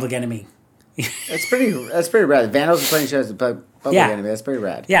Public Enemy. That's pretty rad. The Vandals are playing shows with Public Enemy. That's pretty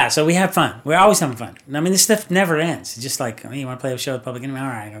rad. Yeah, so we have fun. We're always having fun. I mean, this stuff never ends. It's just like, you want to play a show with Public Enemy? All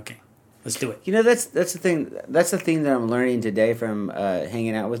right, okay. Let's do it. That's the thing. That's the thing that I'm learning today from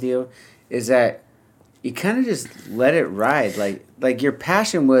hanging out with you, is that you kind of just let it ride. Like your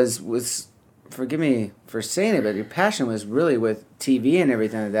passion was, forgive me for saying it, but your passion was really with TV and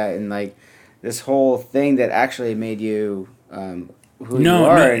everything like that, and like this whole thing that actually made you who you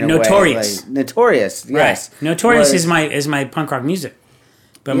are in a Notorious. way. Like, Notorious, yes. Right. Notorious is my punk rock music,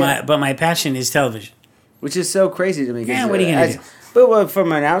 but my passion is television, which is so crazy to me. Yeah, what are you gonna do? But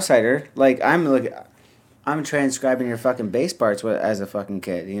from an outsider, I'm transcribing your fucking bass parts as a fucking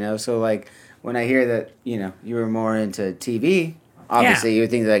kid, So like when I hear that, you were more into TV, obviously you would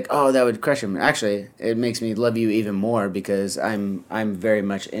think like, oh, that would crush him. Actually, it makes me love you even more because I'm very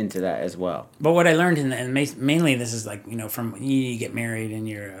much into that as well. But what I learned, and mainly this is like, from you get married and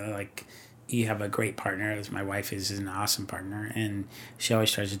you're you have a great partner, as my wife is an awesome partner, and she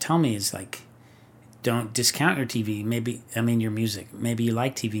always tries to tell me is like, don't discount your TV. Your music. Maybe you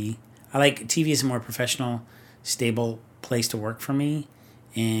like TV. TV is a more professional, stable place to work for me,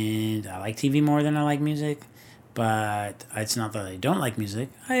 and I like TV more than I like music. But it's not that I don't like music.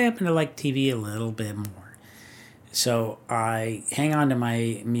 I happen to like TV a little bit more. So I hang on to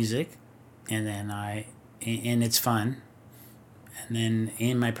my music, and then and it's fun. And then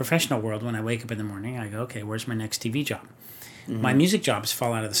in my professional world, when I wake up in the morning, I go, okay, where's my next TV job? Mm-hmm. My music jobs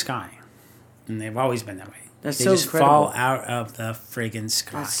fall out of the sky. And they've always been that way. They just incredible. Fall out of the friggin'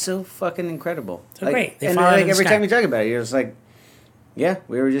 sky. That's so fucking incredible. So great. They fall out of the every sky. Time you talk about it, you're just like, yeah,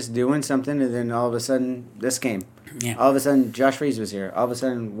 we were just doing something, and then all of a sudden, this came. Yeah. All of a sudden, Josh Freese was here. All of a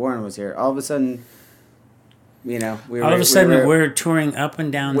sudden, Warren was here. All of a sudden, we're touring up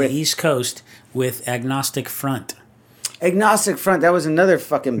and down the East Coast with Agnostic Front. Agnostic Front. That was another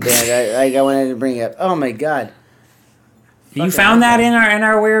fucking band I wanted to bring up. Oh my god. You found that in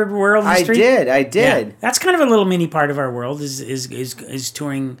our weird world history? I did. Yeah. That's kind of a little mini part of our world is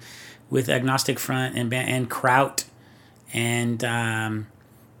touring with Agnostic Front and Kraut, and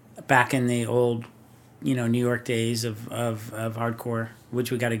back in the old, New York days of hardcore,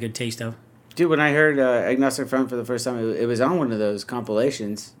 which we got a good taste of. Dude, when I heard Agnostic Front for the first time, it was on one of those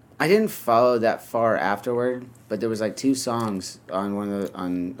compilations. I didn't follow that far afterward, but there was like 2 songs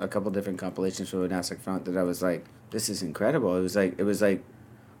on a couple different compilations for Agnostic Front that I was like, this is incredible. It was like the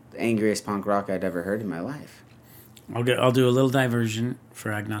angriest punk rock I'd ever heard in my life. I'll do a little diversion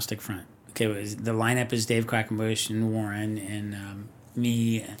for Agnostic Front. Okay, the lineup is Dave Quackenbush and Warren and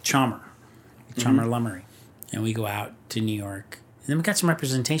me, Chalmer Lummery, and we go out to New York. And then we got some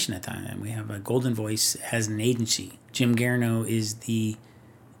representation at the time. And we have a Golden Voice has an agency. Jim Garno is the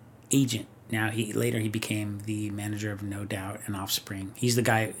agent. Now later he became the manager of No Doubt and Offspring. He's the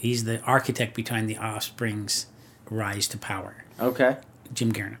guy. He's the architect behind the Offspring's rise to power. Okay.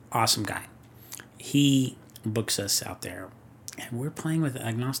 Jim Garno, awesome guy. He books us out there, and we're playing with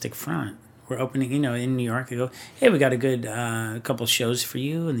Agnostic Front. We're opening, in New York. They go, hey, we got a good couple shows for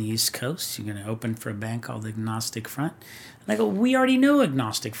you in the East Coast. You're going to open for a band called Agnostic Front. And I go, we already know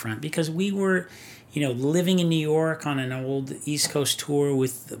Agnostic Front because we were, living in New York on an old East Coast tour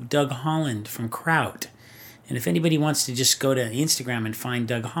with Doug Holland from Kraut. And if anybody wants to just go to Instagram and find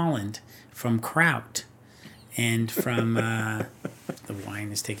Doug Holland, from Kraut and from the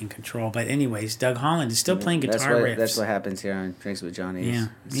wine is taking control. But anyways, Doug Holland is still playing guitar riffs. That's what happens here on Drinks with Johnny. Yeah,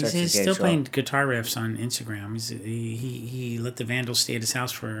 he's still playing guitar riffs on Instagram. He let the Vandals stay at his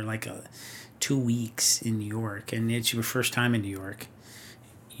house for like 2 weeks in New York, and it's your first time in New York.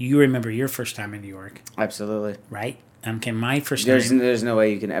 You remember your first time in New York? Absolutely. Right? Okay, my first time. There's no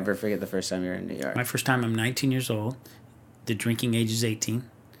way you can ever forget the first time you're in New York. My first time, I'm 19 years old. The drinking age is 18.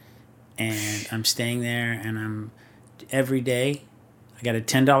 And I'm staying there, and I'm every day, I got a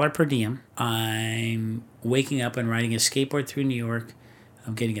 $10 per diem. I'm waking up and riding a skateboard through New York.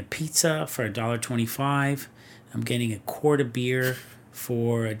 I'm getting a pizza for $1.25. I'm getting a quart of beer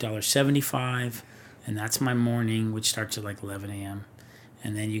for $1.75. And that's my morning, which starts at like 11 a.m.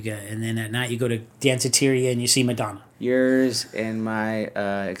 And then at night you go to Danceteria and you see Madonna. Yours and my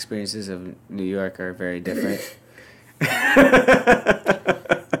experiences of New York are very different.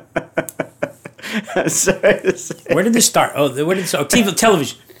 Sorry to say. Where did this start?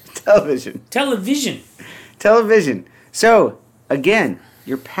 Television. Television. So, again,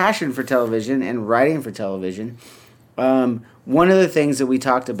 your passion for television and writing for television. One of the things that we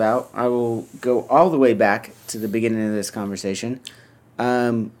talked about, I will go all the way back to the beginning of this conversation.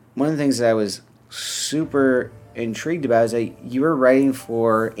 One of the things that I was super intrigued about is that you were writing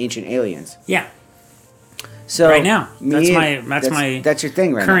for Ancient Aliens. Yeah. So right now, that's your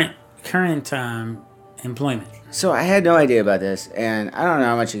thing right now. Current employment. So I had no idea about this, and I don't know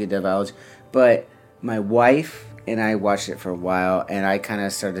how much you could divulge, but my wife and I watched it for a while, and I kind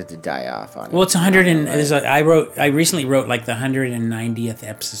of started to die off on it. Well, it's 100 and I recently wrote like the 190th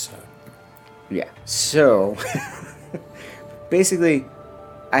episode. Yeah. So basically,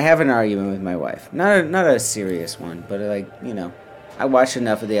 I have an argument with my wife. Not a serious one, but I watched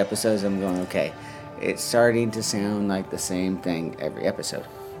enough of the episodes. I'm going, okay, it's starting to sound like the same thing every episode.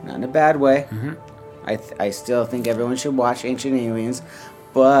 Not in a bad way. Mm-hmm. I still think everyone should watch Ancient Aliens,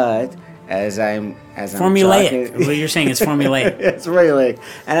 but as I'm formulaic. talking, What you're saying is formulaic. It's formulaic,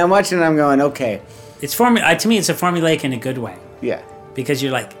 and I'm watching and I'm going, okay. It's to me, it's a formulaic in a good way. Yeah. Because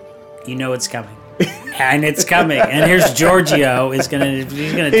you're like, it's coming. And it's coming. And here's Giorgio he's gonna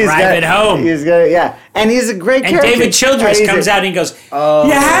drive it home. And he's a great character. And David Childress comes out and he goes,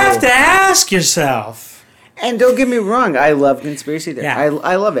 you have to ask yourself. And don't get me wrong, I love conspiracy theory. Yeah.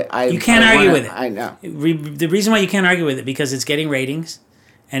 I love it. You can't argue with it. I know. The reason why you can't argue with it because it's getting ratings,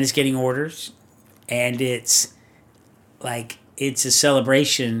 and it's getting orders, and it's a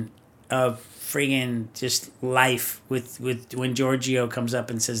celebration of friggin' just life with when Giorgio comes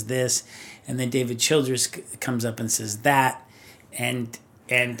up and says this, and then David Childress comes up and says that, and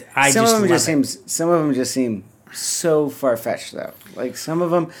I some just of them love just it. Some of them just seem so far-fetched, though. Like, some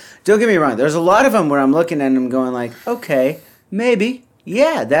of them, don't get me wrong, there's a lot of them where I'm looking at them going like, okay, maybe,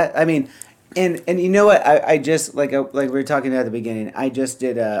 yeah, that, I mean, and you know what, I just, like we were talking at the beginning, I just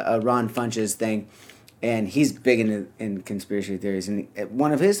did a Ron Funches thing, and he's big in conspiracy theories, and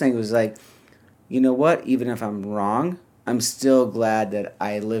one of his things was like, you know what, even if I'm wrong, I'm still glad that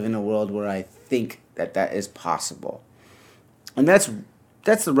I live in a world where I think that is possible. And that's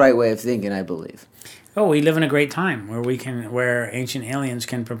the right way of thinking, I believe. Oh, we live in a great time where Ancient Aliens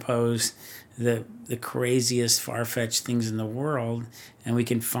can propose the craziest, far-fetched things in the world, and we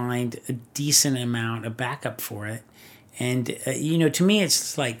can find a decent amount of backup for it. And to me,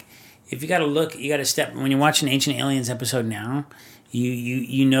 it's like if you got to look, you got to step. When you watch an Ancient Aliens episode now,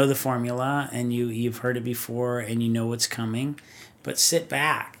 you know the formula, and you've heard it before, and you know what's coming. But sit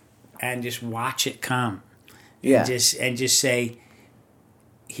back and just watch it come. Yeah. And just say,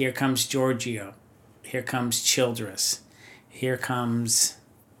 here comes Giorgio. Here comes Childress. Here comes...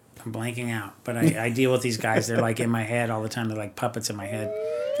 I'm blanking out. But I deal with these guys. They're like in my head all the time. They're like puppets in my head.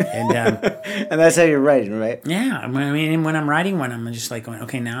 And and that's how you're writing, right? Yeah. I mean, when I'm writing one, I'm just like going,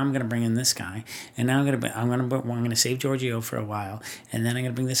 okay, now I'm going to bring in this guy. And now I'm going to save Giorgio for a while. And then I'm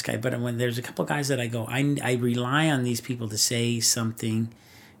going to bring this guy. But when there's a couple guys that I go, I rely on these people to say something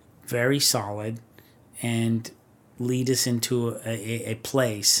very solid and lead us into a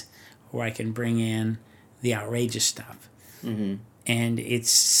place where I can bring in the outrageous stuff. Mm-hmm. And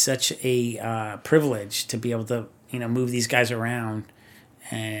it's such a privilege to be able to, move these guys around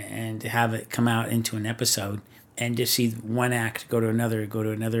and have it come out into an episode and to see one act go to another, and go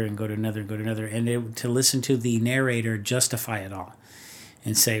to another, and to listen to the narrator justify it all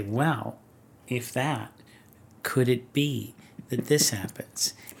and say, well, if that, could it be that this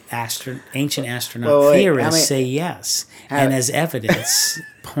happens? Ancient astronaut theorists say yes, and as evidence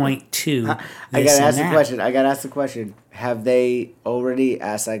point to this I gotta ask and the that. question. I gotta ask the question. Have they already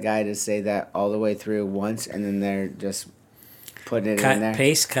asked that guy to say that all the way through once, and then they're just putting it cut, in there.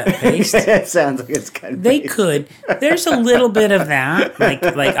 cut, paste. It sounds like it's cut and They paste. could. There's a little bit of that. Like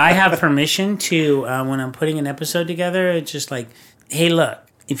I have permission to, when I'm putting an episode together, it's just like, hey, look,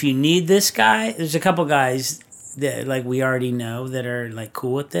 if you need this guy, there's a couple guys that like we already know that are like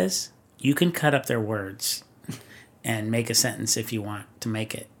cool with this. You can cut up their words and make a sentence if you want to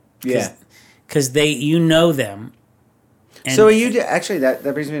make it. Yeah. Because you know them. And So are you actually that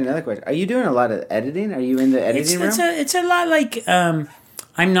brings me to another question. Are you doing a lot of editing? Are you in the editing room? It's a lot like I'm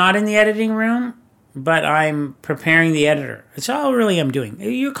not in the editing room, but I'm preparing the editor. It's all really I'm doing.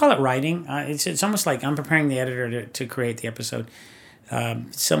 You call it writing. It's almost like I'm preparing the editor to create the episode.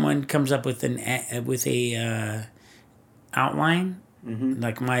 Someone comes up with a outline. Mm-hmm.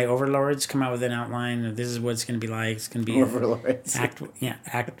 Like my overlords come out with an outline. This is what it's going to be like. It's going to be Overlords. Act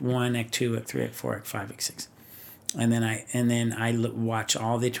 1, Act 2, Act 3, Act 4, Act 5, Act 6. And then I watch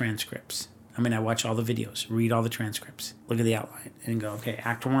all the transcripts. I watch all the videos, read all the transcripts, look at the outline, and go, okay,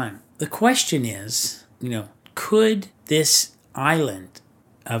 Act 1. The question is, could this island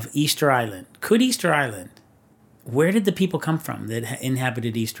of Easter Island, where did the people come from that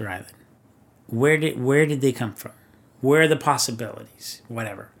inhabited Easter Island? Where did they come from? Where are the possibilities?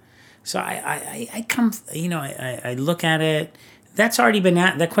 Whatever. So I come, I look at it. That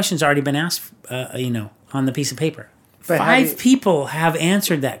question's already been asked, on the piece of paper. But 5 people have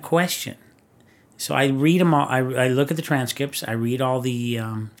answered that question. So I read them all. I look at the transcripts. I read all the.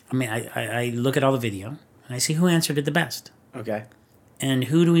 I look at all the video, and I see who answered it the best. Okay. And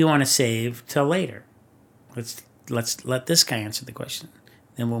who do we want to save till later? Let's let this guy answer the question.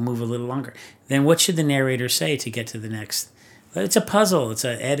 Then we'll move a little longer. Then what should the narrator say to get to the next? It's a puzzle. It's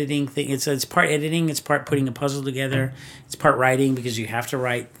an editing thing. It's part editing. It's part putting a puzzle together. It's part writing because you have to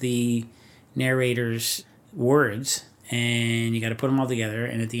write the narrator's words and you got to put them all together.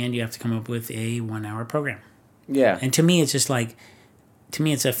 And at the end, you have to come up with a 1-hour program. Yeah. And to me, it's just like,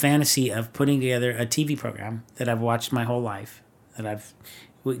 it's a fantasy of putting together a TV program that I've watched my whole life.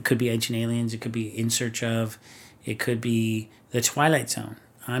 It could be Ancient Aliens. It could be In Search Of. It could be The Twilight Zone.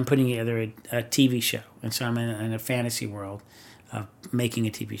 I'm putting together a TV show. And so I'm in a fantasy world of making a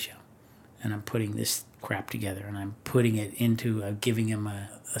TV show. And I'm putting this crap together. And I'm putting it into, giving him a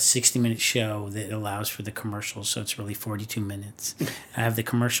 60-minute show that allows for the commercials. So it's really 42 minutes. I have the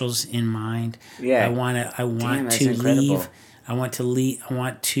commercials in mind. Yeah. I want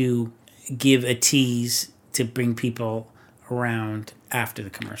to give a tease to bring people around after the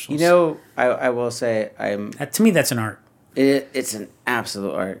commercials. I will say to me, that's an art. It's an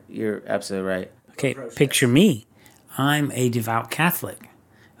absolute art. You're absolutely right. Okay, picture me. I'm a devout Catholic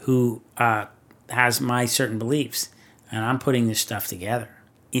who has my certain beliefs, and I'm putting this stuff together.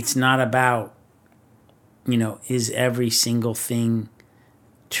 It's not about, is every single thing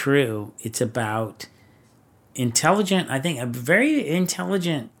true? It's about very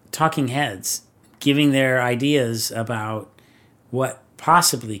intelligent talking heads giving their ideas about what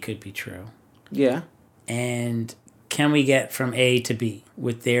possibly could be true. Yeah. And can we get from A to B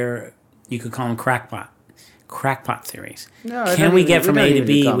with their, you could call them crackpot theories. Can we get from A to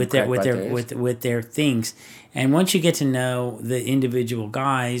B with their things? And once you get to know the individual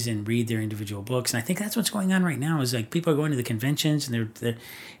guys and read their individual books, and I think that's what's going on right now is like people are going to the conventions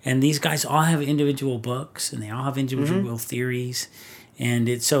and these guys all have individual books and they all have individual theories, and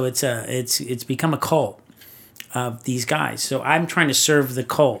it's become a cult of these guys. So I'm trying to serve the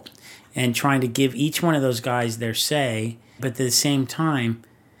cult and trying to give each one of those guys their say, but at the same time,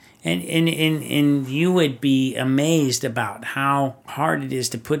 and you would be amazed about how hard it is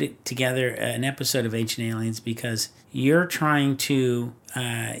to put it together an episode of Ancient Aliens because you're trying to,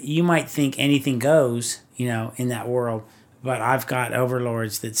 you might think anything goes, in that world, but I've got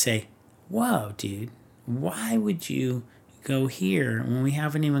overlords that say, whoa, dude, why would you go here when we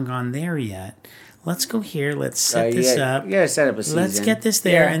haven't even gone there yet? Let's go here. Let's set this up. You gotta set up a season. Let's get this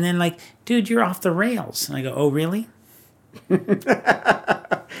there. Yeah. And then dude, you're off the rails. And I go, oh, really?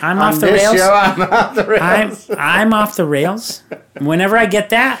 I'm off the rails. I'm off the rails. I'm off the rails. Whenever I get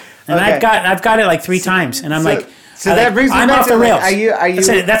that, and Okay. I've got it like 3 times, and I'm So that brings me I'm back off to the rails. Are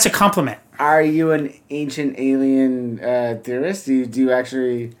you? That's a compliment. Are you an ancient alien theorist? Do you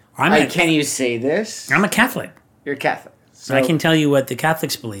actually? Can you say this? I'm a Catholic. You're Catholic. So I can tell you what the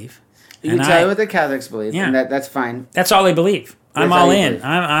Catholics believe. You can tell you what the Catholics believe, Yeah. and that's fine. That's all they believe. I'm That's all all you in. believe.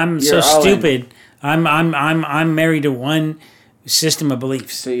 I'm You're so all in. stupid. I'm married to one system of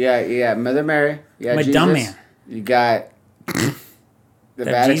beliefs. So you got Mother Mary. You got I'm a Jesus, dumb man. You got the That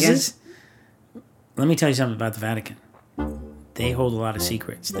Vatican. Jesus? Let me tell you something about the Vatican. They hold a lot of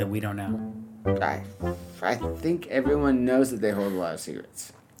secrets that we don't know. I think everyone knows that they hold a lot of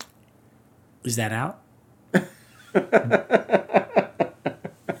secrets. Is that out?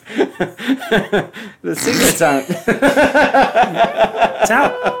 The secret's out. It's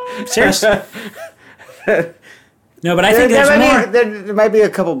out. Seriously. No, but I think there might be a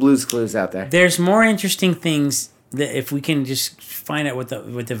couple Blue's Clues out there. There's more interesting things that if we can just find out what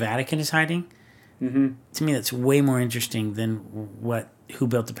the Vatican is hiding. Mm-hmm. To me, that's way more interesting than who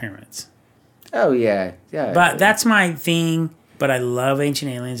built the pyramids. Oh yeah. But that's my thing. But I love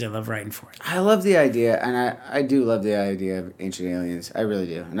Ancient Aliens. I love writing for it. I love the idea, and I do love the idea of Ancient Aliens. I really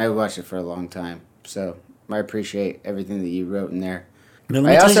do, and I watched it for a long time. So I appreciate everything that you wrote in there. Let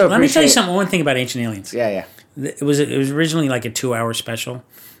me tell you something. One thing about Ancient Aliens. Yeah. It was originally like a 2-hour special.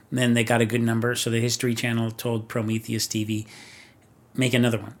 And then they got a good number, so the History Channel told Prometheus TV, make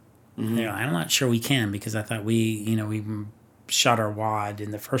another one. Mm-hmm. Like, I'm not sure we can because I thought we shot our wad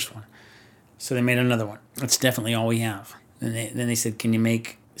in the first one. So they made another one. That's definitely all we have. And then they said, can you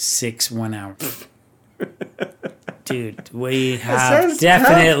make 6 1 hour? Dude, we have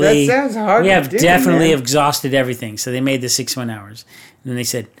definitely exhausted everything. So they made the 6 1 hours. And then they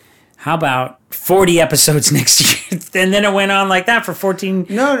said, how about 40 episodes next year? And then it went on like that for 14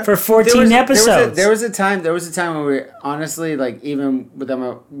 episodes. There was a time when we honestly, like, even with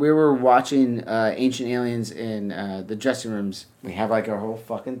them, we were watching Ancient Aliens in the dressing rooms. We have like our whole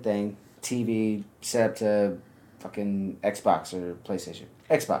fucking thing, TV set up to fucking Xbox or PlayStation.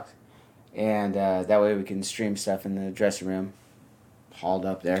 Xbox. And that way we can stream stuff in the dressing room, hauled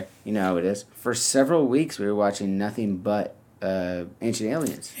up there. You know how it is. For several weeks we were watching nothing but Ancient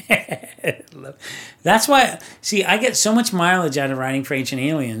Aliens. That's why, see, I get so much mileage out of writing for Ancient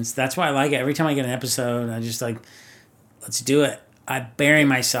Aliens. That's why I like it. Every time I get an episode, I just like, let's do it. I bury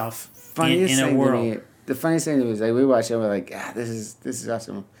myself in a world. The funniest thing was, like, we watched it and we're like, this is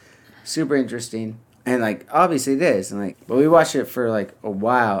awesome. Super interesting. And, like, obviously it is. And, like, but we watched it for, like, a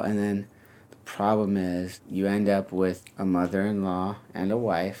while, and then the problem is you end up with a mother-in-law and a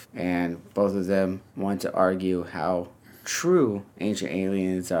wife, and both of them want to argue how true Ancient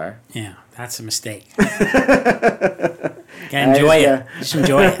Aliens are. Yeah, that's a mistake. Gotta enjoy it. Just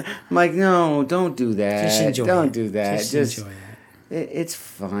enjoy it. I'm like, no, don't do that. Just enjoy it. Don't do that. Just enjoy it. It's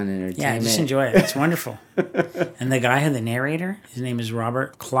fun entertainment. Yeah, just enjoy it. It's wonderful. And the guy, the narrator, his name is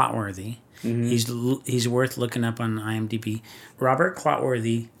Robert Clotworthy. Mm-hmm. He's worth looking up on IMDb. Robert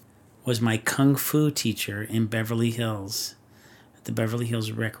Clotworthy was my kung fu teacher in Beverly Hills, at the Beverly Hills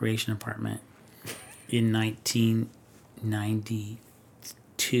Recreation Department in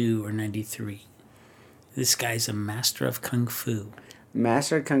 1992 or 93. This guy's a master of kung fu.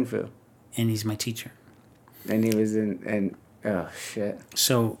 Master of kung fu. And he's my teacher. And he was in oh, shit.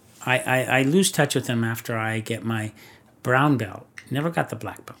 So I lose touch with him after I get my brown belt. Never got the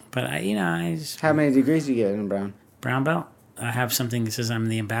black belt. But I just... How many degrees do you get in brown? Brown belt? I have something that says I'm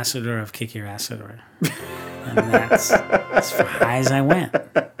the ambassador of Kick Your Assador. And that's as high as I went.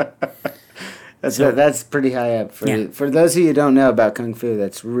 That's pretty high up. For those of you who don't know about Kung Fu,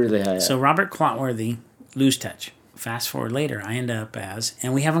 that's really high up. So Robert Clotworthy, lose touch. Fast forward later, I end up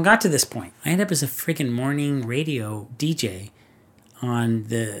and we haven't got to this point, I end up as a freaking morning radio DJ on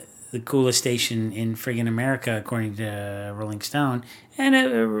the coolest station in friggin' America, according to Rolling Stone, and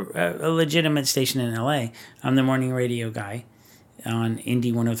a legitimate station in LA. I'm the morning radio guy on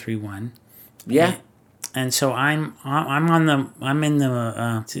Indie 103.1. Yeah. And so I'm in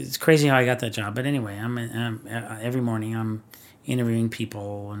the it's crazy how I got that job, but anyway, every morning I'm interviewing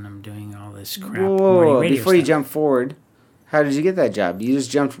people and I'm doing all this crap. Whoa, before you jump forward, how did you get that job? You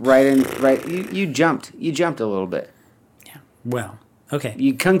just jumped right in, you jumped a little bit. Yeah. Well, okay.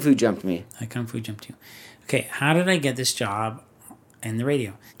 You kung fu jumped me. I kung fu jumped you. Okay, how did I get this job in the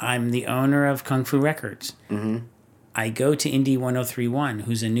radio? I'm the owner of Kung Fu Records. Mm-hmm. I go to Indie 103.1,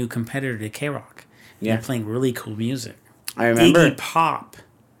 who's a new competitor to K-Rock. Yeah. They're playing really cool music. I remember. Iggy Pop.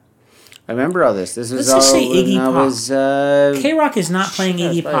 I remember all this. This was Let's all... just say Iggy Pop. Was, K-Rock is not playing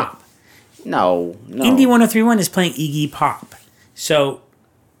Iggy Pop. No. Indie 103.1 is playing Iggy Pop. So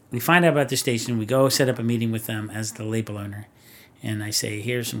we find out about the station. We go set up a meeting with them as the label owner. And I say,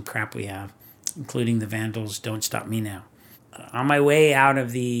 here's some crap we have, including the Vandals' Don't Stop Me Now. On my way out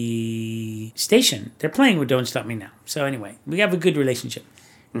of the station, they're playing with Don't Stop Me Now. So anyway, we have a good relationship.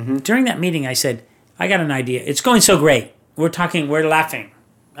 Mm-hmm. During that meeting, I said, I got an idea. It's going so great. We're laughing.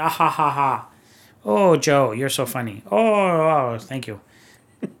 Ah, ha, ha, ha. Oh, Joe, you're so funny. Oh, thank you.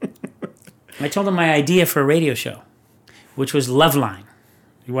 I told him my idea for a radio show, which was Loveline.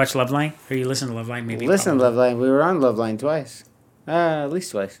 You watch Loveline? Or you listen to Loveline? Maybe. Listen to Loveline. We were on Loveline twice. At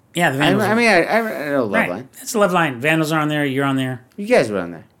least twice. Yeah, the Vandals. I know Loveline. Right. That's Loveline. Vandals are on there. You're on there. You guys were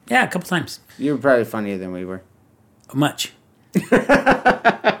on there. Yeah, a couple times. You were probably funnier than we were. Much.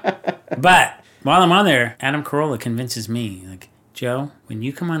 But while I'm on there, Adam Carolla convinces me, like, Joe, when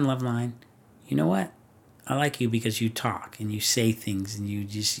you come on Loveline, you know what? I like you because you talk and you say things and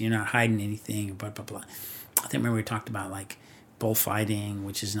you're not hiding anything, blah, blah, blah. I think remember we talked about, like, bullfighting,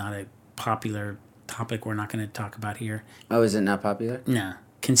 which is not a popular topic we're not going to talk about here. Oh, is it not popular? No.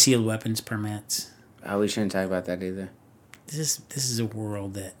 Concealed weapons permits. Oh, we shouldn't talk about that either. This is a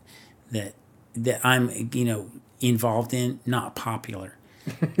world that I'm, involved in, not popular.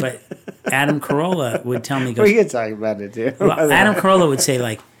 But Adam Carolla would tell me, we can talk about it too. Well, Adam Carolla would say,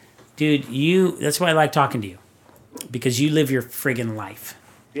 like, dude, that's why I like talking to you, because you live your friggin' life.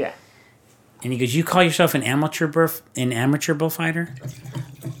 Yeah. And he goes, you call yourself an amateur bullfighter?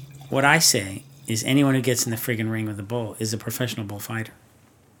 What I say is anyone who gets in the friggin' ring with a bull is a professional bullfighter.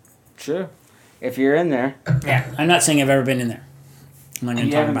 True. If you're in there. Yeah. I'm not saying I've ever been in there. I'm not going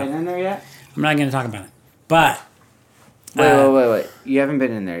to talk about it. You haven't been in there yet? I'm not going to talk about it. But... Wait. You haven't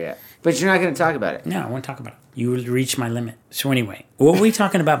been in there yet. But you're not going to talk about it. No, I won't talk about it. You will reach my limit. So anyway, what were we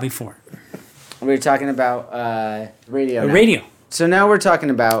talking about before? We were talking about radio. Radio. So now we're talking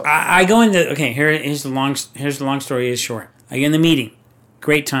about... I go into... Okay, here's the long story is short. I get in the meeting.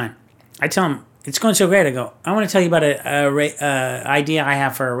 Great time. I tell him, it's going so great. I go, I want to tell you about a idea I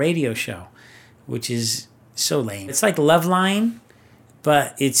have for a radio show, which is so lame. It's like Loveline,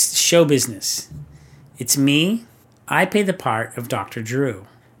 but it's show business. It's me. I play the part of Dr. Drew.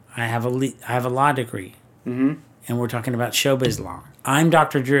 I have a law degree, and we're talking about showbiz law. I'm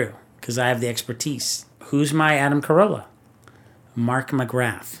Dr. Drew because I have the expertise. Who's my Adam Carolla? Mark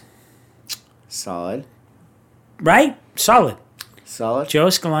McGrath. Solid. Right? Solid. Joe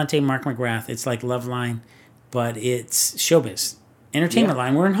Escalante, Mark McGrath. It's like Loveline, but it's showbiz. Entertainment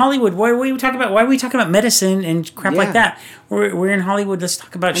line. We're in Hollywood. Why are we talking about medicine and crap like that? We're in Hollywood. Let's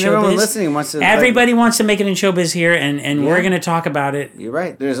talk about showbiz. Everyone listening wants to. Everybody wants to make it in showbiz here, and we're going to talk about it. You're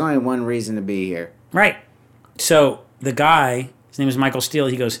right. There's only one reason to be here. Right. So the guy, his name is Michael Steele.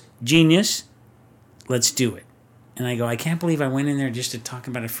 He goes, genius. Let's do it. And I go, I can't believe I went in there just to talk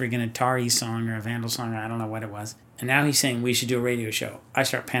about a friggin' Atari song or a Vandal song, or I don't know what it was. And now he's saying we should do a radio show. I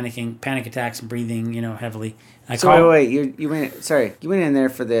start panicking, panic attacks, breathing, heavily. Wait, you went in there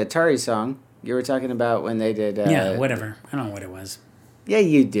for the Atari song. You were talking about when they did... yeah, whatever. I don't know what it was. Yeah,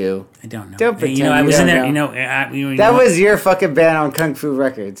 you do. I don't know. Don't pretend I was in there, that was your fucking band on Kung Fu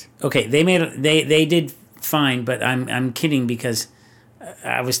Records. Okay, they did fine, but I'm kidding because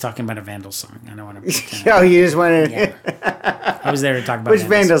I was talking about a Vandal song. I don't want to pretend. Oh, you just went in. Yeah. I was there to talk about Which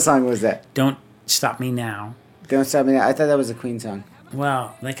Vandal song was that? Don't Stop Me Now. Don't Stop Me Now. I thought that was a Queen song.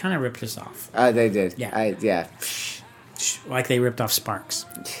 Well, they kind of ripped us off. They did. Yeah. Yeah. Like they ripped off Sparks.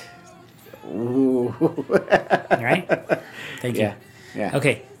 Ooh. Right? Thank you. Yeah.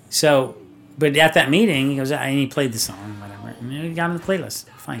 Okay, so, but at that meeting, he goes, and he played the song, whatever. And he got on the playlist.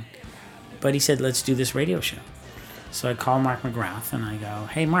 Fine. But he said, let's do this radio show. So I call Mark McGrath, and I go,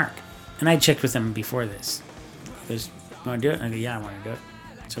 hey, Mark. And I checked with him before this. He goes, you want to do it? And I go, yeah, I want to do it.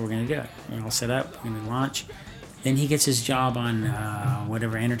 So we're going to do it. We're all set up. We're going to launch. Then he gets his job on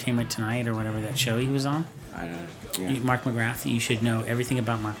whatever, Entertainment Tonight or whatever that show he was on. I don't know. Yeah. Mark McGrath, you should know everything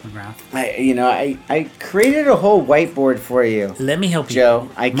about Mark McGrath. I created a whole whiteboard for you. Let me help you, Joe.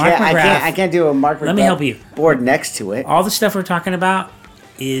 I can't do a Mark McGrath. Let me help you. Board next to it. All the stuff we're talking about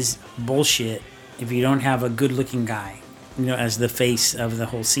is bullshit if you don't have a good-looking guy, as the face of the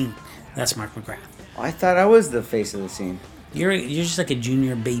whole scene. That's Mark McGrath. I thought I was the face of the scene. You're just like a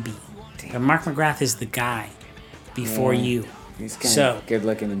junior baby. Damn. But Mark McGrath is the guy before you. He's kind of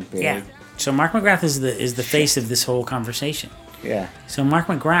good-looking and big. Yeah. So Mark McGrath is the face of this whole conversation. Yeah. So Mark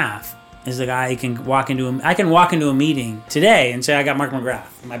McGrath is the guy I can walk into a meeting today and say I got Mark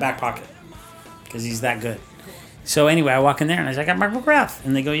McGrath in my back pocket because he's that good. So anyway, I walk in there and I say I got Mark McGrath,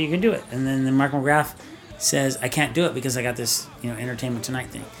 and they go, you can do it. And then Mark McGrath says I can't do it because I got this Entertainment Tonight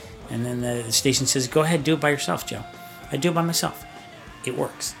thing. And then the station says go ahead, do it by yourself, Joe. I do it by myself. It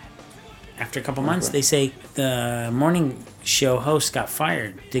works. After a couple months, they say the morning show host got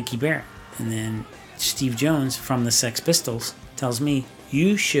fired, Dickie Barrett. And then Steve Jones from the Sex Pistols tells me,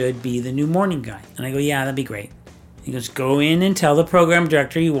 you should be the new morning guy. And I go, yeah, that'd be great. He goes, go in and tell the program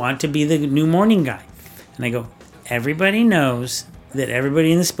director you want to be the new morning guy. And I go, everybody knows that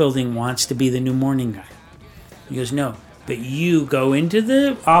everybody in this building wants to be the new morning guy. He goes, no, but you go into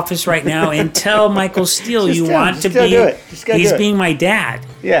the office right now and tell Michael Steele you want to be. He's being my dad.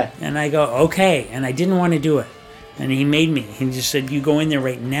 Yeah. And I go, okay. And I didn't want to do it. And he made me. He just said, you go in there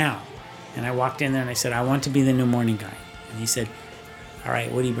right now. And I walked in there and I said, I want to be the new morning guy. And he said, all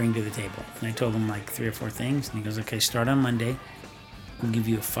right, what do you bring to the table? And I told him like 3 or 4 things. And he goes, okay, start on Monday. We'll give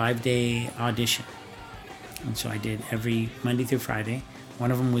you a 5-day audition. And so I did every Monday through Friday. One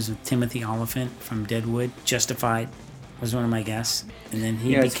of them was with Timothy Oliphant from Deadwood. Justified was one of my guests. And then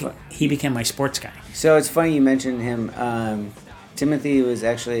he became my sports guy. So it's funny you mentioned him. Timothy was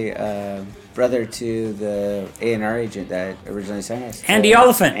actually brother to the A&R agent that originally signed us. Andy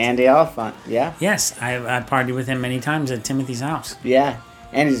Oliphant. Andy Oliphant, yeah. Yes, I partied with him many times at Timothy's house. Yeah,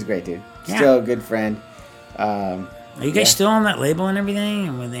 Andy's a great dude. Yeah. Still a good friend. Are you guys still on that label and everything?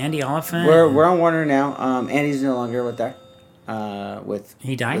 And with Andy Oliphant? We're on Warner now. Andy's no longer with there.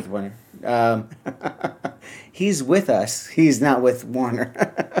 He died? With Warner. He's with us. He's not with Warner.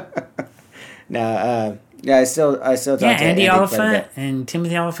 No, yeah, I still talk to Andy Oliphant and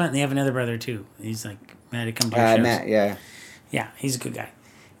Timothy Oliphant. They have another brother too. He's like mad to come to shows. Matt, yeah. Yeah, he's a good guy.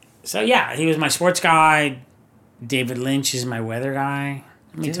 So yeah, he was my sports guy. David Lynch is my weather guy.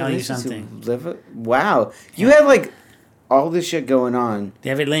 Let me tell you something. Wow, you have like all this shit going on.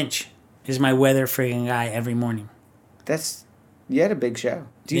 David Lynch is my weather friggin' guy every morning. You had a big show.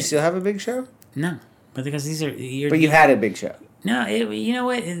 Do you still have a big show? No, but because these are. But you had a big show. No, you know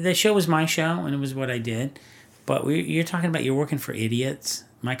what? The show was my show, and it was what I did. But you're talking about you're working for idiots.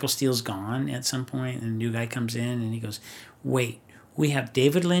 Michael Steele's gone at some point, and a new guy comes in, and he goes, wait, we have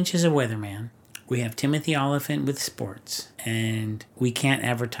David Lynch as a weatherman. We have Timothy Oliphant with sports, and we can't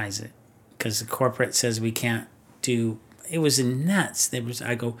advertise it because the corporate says we can't do. It was nuts.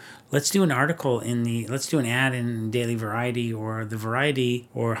 I go, let's do an article let's do an ad in Daily Variety or The Variety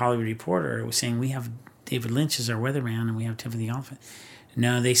or Hollywood Reporter. It was saying we have David Lynch as our weatherman, and we have Timothy Oliphant.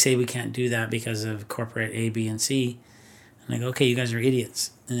 No, they say we can't do that because of corporate A, B, and C. And I go, okay, you guys are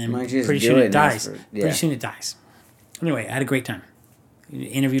idiots. And then pretty soon it dies. Pretty soon it dies. Anyway, I had a great time.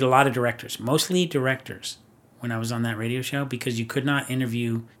 Interviewed a lot of directors, mostly directors, when I was on that radio show because you could not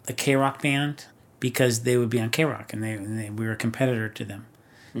interview a K-Rock band because they would be on K-Rock, and we were a competitor to them.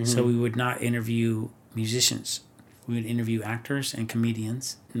 Mm-hmm. So we would not interview musicians. We would interview actors and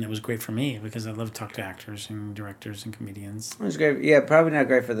comedians, and that was great for me because I love to talk to actors and directors and comedians. It was great. Yeah, probably not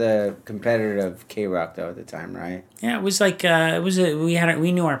great for the competitor of K-Rock though at the time, right? Yeah, it was like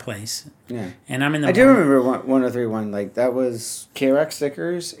we knew our place. Yeah, and I'm in the. I do remember 103.1. Like that was K-Rock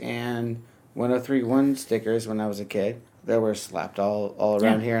stickers and 103.1 stickers when I was a kid that were slapped all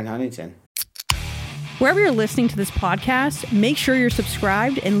around here in Huntington. Wherever you're listening to this podcast, make sure you're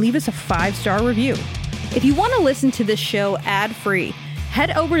subscribed and leave us a 5-star review. If you want to listen to this show ad-free,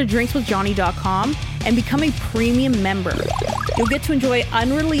 head over to drinkswithjohnny.com and become a premium member. You'll get to enjoy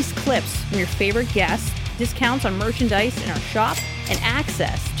unreleased clips from your favorite guests, discounts on merchandise in our shop, and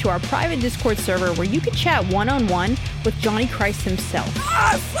access to our private Discord server where you can chat one-on-one with Johnny Christ himself.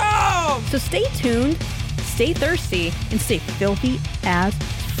 Awesome! So stay tuned, stay thirsty, and stay filthy as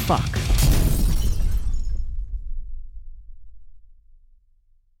fuck.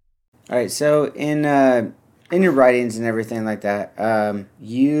 All right, so in your writings and everything like that,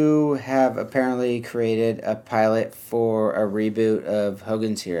 you have apparently created a pilot for a reboot of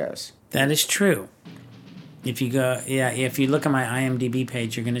Hogan's Heroes. That is true. If you look at my IMDb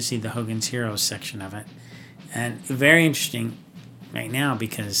page, you're going to see the Hogan's Heroes section of it, and very interesting right now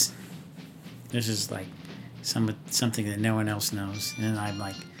because this is like something that no one else knows, and I'm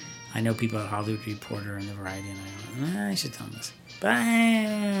like, I know people at Hollywood Reporter and The Variety, and I should tell them this. But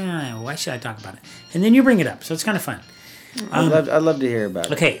why should I talk about it? And then you bring it up, so it's kind of fun. I'd love to hear about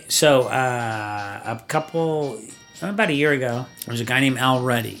it. Okay, so about a year ago, there was a guy named Al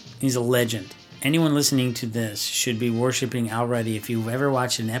Ruddy. He's a legend. Anyone listening to this should be worshiping Al Ruddy. If you've ever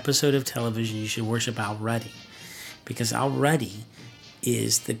watched an episode of television, you should worship Al Ruddy. Because Al Ruddy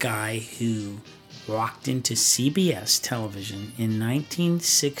is the guy who walked into CBS television in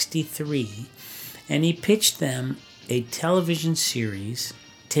 1963, and he pitched them a television series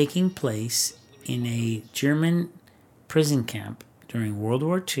taking place in a German prison camp during World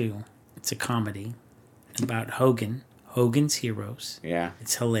War II. It's a comedy about Hogan's Heroes. Yeah.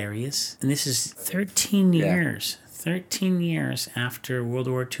 It's hilarious. And this is 13 years. 13 years after World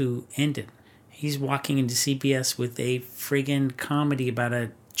War II ended. He's walking into CBS with a friggin' comedy about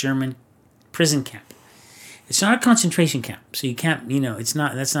a German prison camp. It's not a concentration camp, so you can't, it's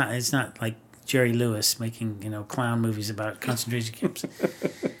not like Jerry Lewis making, clown movies about concentration camps.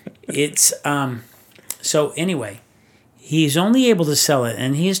 It's, so anyway, he's only able to sell it,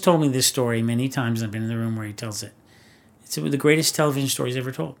 and he has told me this story many times. I've been in the room where he tells it. It's one of the greatest television stories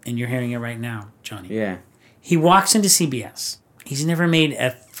ever told, and you're hearing it right now, Johnny. Yeah. He walks into CBS. He's never made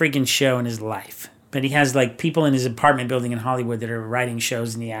a friggin' show in his life, but he has, people in his apartment building in Hollywood that are writing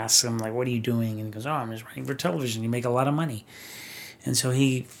shows, and he asks them, what are you doing? And he goes, I'm just writing for television. You make a lot of money. And so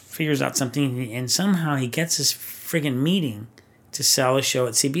he figures out something, and somehow he gets this friggin' meeting to sell a show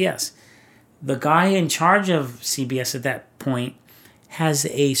at CBS. The guy in charge of CBS at that point has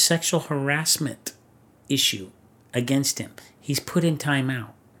a sexual harassment issue against him. He's put in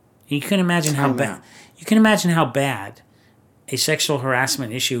timeout. You can imagine how bad. You can imagine how bad a sexual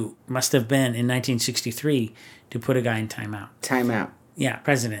harassment issue must have been in 1963 to put a guy in timeout. Timeout. Yeah,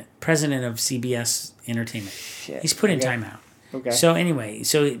 president of CBS Entertainment. Shit. He's put in timeout. Okay. So anyway,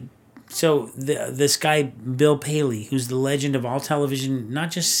 this guy Bill Paley, who's the legend of all television,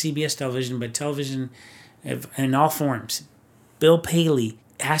 not just CBS television, but television in all forms. Bill Paley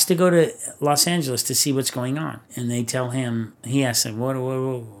has to go to Los Angeles to see what's going on, and they tell him, he asks him, what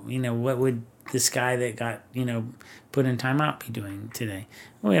would this guy that got put in timeout be doing today?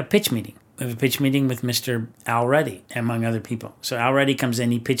 Well, we have a pitch meeting. We have a pitch meeting with Mr. Al Ruddy, among other people. So Al Ruddy comes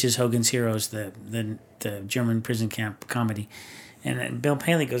in, he pitches Hogan's Heroes, the German prison camp comedy. And then Bill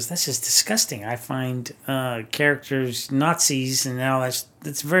Paley goes, "This is disgusting. I find characters Nazis and all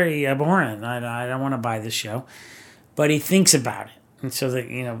that's very abhorrent. I don't want to buy this show." But he thinks about it. And so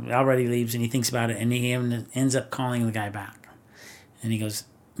Al Ruddy leaves and he thinks about it, and he ends up calling the guy back. And he goes,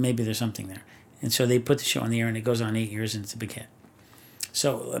 "Maybe there's something there." And so they put the show on the air, and it goes on 8 years, and it's a big hit.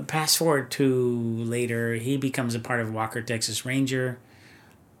 So fast forward to later, he becomes a part of Walker, Texas Ranger.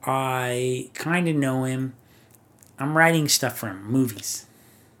 I kind of know him. I'm writing stuff for him, movies.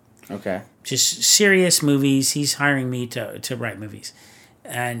 Okay. Just serious movies. He's hiring me to write movies.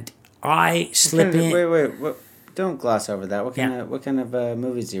 And I slip in... Wait. Don't gloss over that. What kind of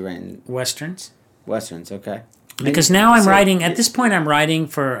movies are you writing? Westerns. Westerns, okay. Because now I'm writing... At this point, I'm writing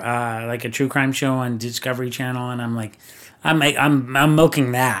for like a true crime show on Discovery Channel, and I'm like... I'm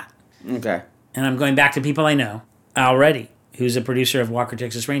milking that. Okay. And I'm going back to people I know. Al Ruddy, who's a producer of Walker,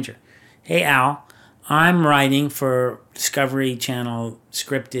 Texas Ranger. Hey, Al, I'm writing for Discovery Channel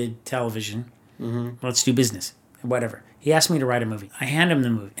scripted television. Mm-hmm. Let's do business. Whatever. He asked me to write a movie. I hand him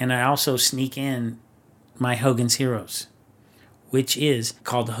the movie. And I also sneak in my Hogan's Heroes, which is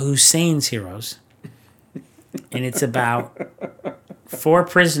called Hussein's Heroes. And it's about 4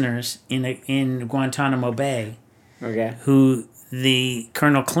 prisoners in Guantanamo Bay. Okay. Who the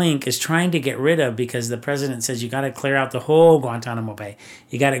Colonel Klink is trying to get rid of because the president says you got to clear out the whole Guantanamo Bay.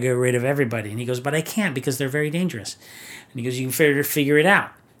 You got to get rid of everybody. And he goes, "But I can't because they're very dangerous." And he goes, "You can figure it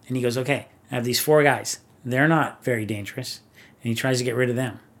out." And he goes, "Okay, I have these 4 guys. They're not very dangerous." And he tries to get rid of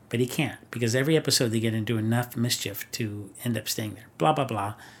them. But he can't because every episode they get into enough mischief to end up staying there. Blah, blah,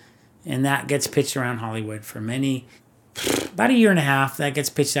 blah. And that gets pitched around Hollywood for about a year and a half. That gets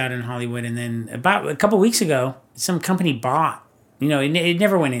pitched out in Hollywood. And then about a couple weeks ago, some company bought. It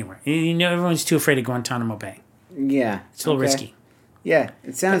never went anywhere. Everyone's too afraid of Guantanamo Bay. Yeah. It's a little risky. Yeah,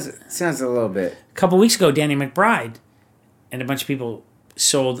 it sounds a little bit. A couple weeks ago, Danny McBride and a bunch of people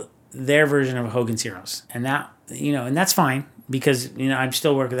sold their version of Hogan's Heroes. And that, and that's fine because, I'm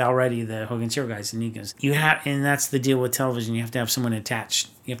still working with Al Ruddy, the Hogan's Hero guys, and he goes, and that's the deal with television. You have to have someone attached.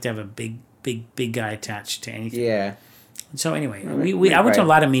 You have to have a big guy attached to anything. Yeah. So anyway, I went to a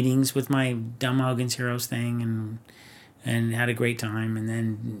lot of meetings with my dumb Hogan's Heroes thing and had a great time. And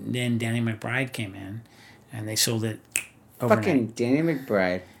then Danny McBride came in, and they sold it overnight. Fucking Danny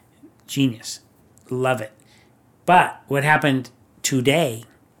McBride. Genius. Love it. But what happened today,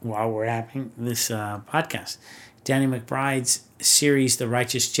 while we're having this podcast, Danny McBride's series, The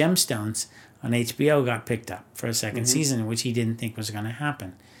Righteous Gemstones, on HBO got picked up for a second season, which he didn't think was going to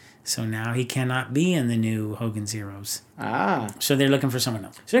happen. So now he cannot be in the new Hogan's Heroes. Ah. So they're looking for someone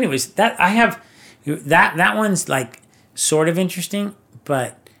else. So anyways, that one's like sort of interesting,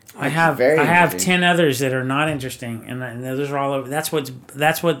 but I have 10 others that are not interesting, and those are all over. That's what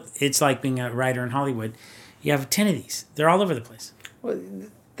it's like being a writer in Hollywood. You have 10 of these. They're all over the place. Well,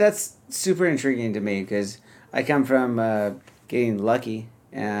 that's super intriguing to me because I come from getting lucky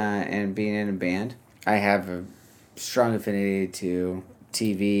and being in a band. I have a strong affinity to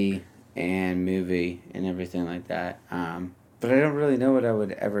TV and movie and everything like that. But I don't really know what I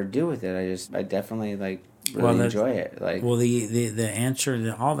would ever do with it. I definitely really enjoy it. The answer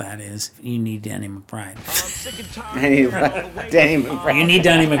to all that is you need Danny McBride. Danny McBride. You need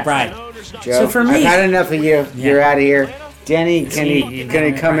Danny McBride. Joe, so for me, I've had enough of you. Yeah. You're out of here. Danny, can you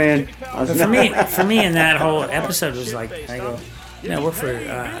come in? For me, in that whole episode was like, I go, work for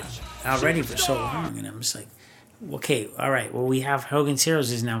Al Ruddy for so long, and I'm just like, okay, all right. Well, we have Hogan's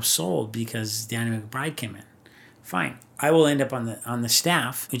Heroes is now sold because Danny McBride came in. Fine, I will end up on the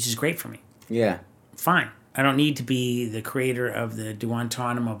staff, which is great for me. Yeah. Fine. I don't need to be the creator of the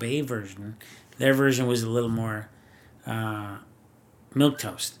Guantanamo Bay version. Their version was a little more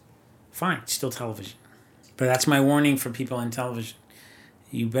milquetoast. Fine, still television. But that's my warning for people in television.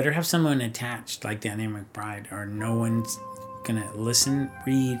 You better have someone attached like Danny McBride, or no one's going to listen,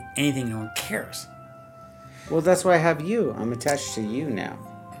 read, anything. No one cares. Well, that's why I have you. I'm attached to you now.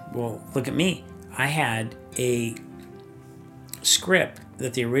 Well, look at me. I had a script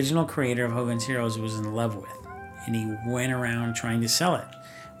that the original creator of Hogan's Heroes was in love with, and he went around trying to sell it.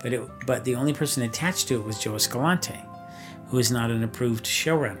 But the only person attached to it was Joe Escalante, who is not an approved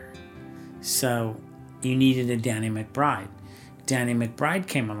showrunner. So you needed a Danny McBride. Danny McBride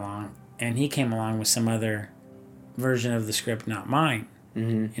came along, and he came along with some other version of the script, not mine,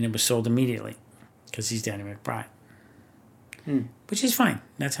 and it was sold immediately because he's Danny McBride. Which is fine.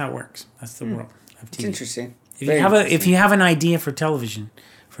 That's how it works. That's the world of TV. It's interesting. If you have an idea for television,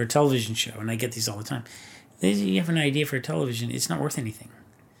 for a television show, and I get these all the time, you have an idea for a television, it's not worth anything.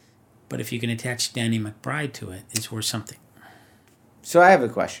 But if you can attach Danny McBride to it, it's worth something. So I have a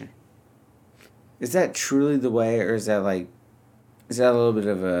question. Is that truly the way, or is that a little bit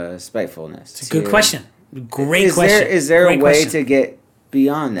of a spitefulness? It's a good question. Great question. Is there a way to get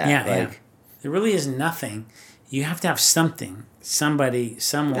beyond that? Yeah. There really is nothing. You have to have something, somebody,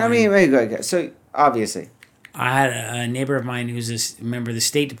 someone. I mean, wait, go. So, obviously. I had a neighbor of mine who's a member of the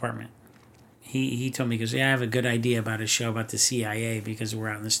State Department. He told me, he goes, I have a good idea about a show about the CIA because we're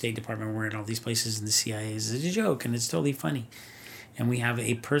out in the State Department, we're at all these places, and the CIA is a joke, and it's totally funny. And we have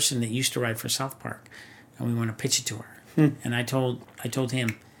a person that used to write for South Park, and we want to pitch it to her. And I told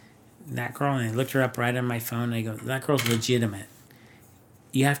him, that girl, and I looked her up right on my phone, and I go, that girl's legitimate.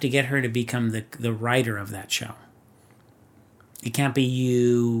 You have to get her to become the writer of that show. It can't be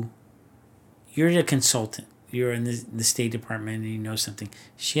you. You're the consultant. You're in the State Department and you know something.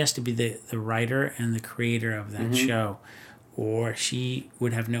 She has to be the writer and the creator of that show, or she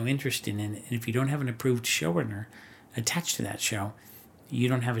would have no interest in it. And if you don't have an approved showrunner attached to that show, you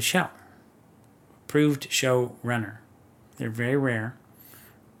don't have a show. Approved showrunner. They're very rare,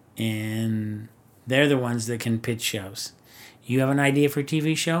 and they're the ones that can pitch shows. You have an idea for a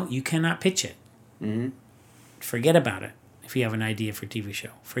TV show, you cannot pitch it. Forget about it. If you have an idea for a TV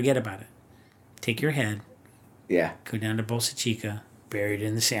show, forget about it. Take your head. Yeah. Go down to Bolsa Chica, bury it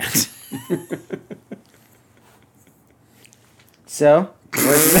in the sand. So,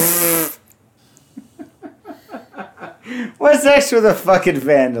 what's next for the fucking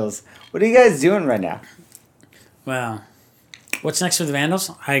Vandals? What are you guys doing right now? Well, what's next for the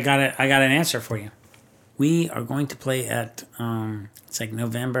Vandals? I got an answer for you. We are going to play at it's like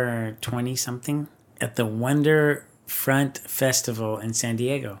November 20-something at the Wonderfront Festival in San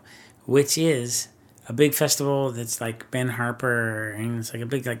Diego, which is a big festival that's like Ben Harper, and it's like a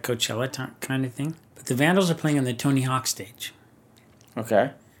big like Coachella kind of thing. But the Vandals are playing on the Tony Hawk stage. Okay.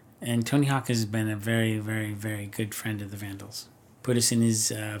 And Tony Hawk has been a very, very, very good friend of the Vandals. Put us in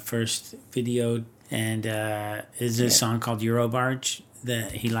his first video, and is a song called Eurobarge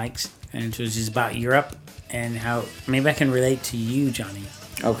that he likes, and it was just about Europe and how maybe I can relate to you, Johnny.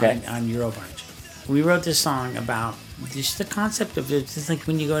 Okay. On Eurobarge. We wrote this song about just the concept of it, just like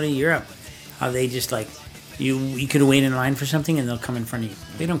when you go to Europe. How they just like, you could wait in line for something and they'll come in front of you.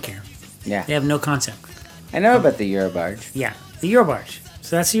 They don't care. Yeah. They have no concept. I know about the Eurobarge. Yeah, the Eurobarge.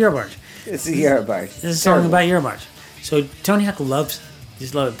 So that's the Eurobarge. It's the Eurobarge. This is a song about Eurobarge. So Tony Hawk loves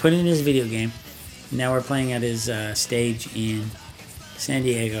it. Put it in his video game. Now we're playing at his stage in San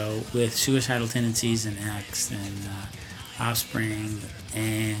Diego with Suicidal Tendencies and X and Offspring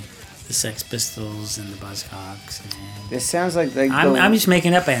and the Sex Pistols and the Buzzcocks. And This sounds like I'm just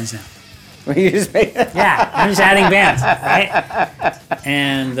making up bands now. You just make Yeah, I'm just adding bands, right?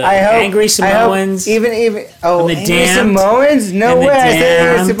 And Angry Samoans. Even the Angry Damned, Samoans? No and the way! I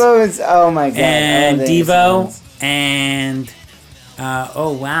said Angry Damned, Samoans. Oh my god! And the Devo, Samoans. and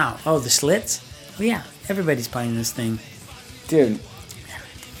the Slits. Oh yeah, everybody's playing this thing. Dude,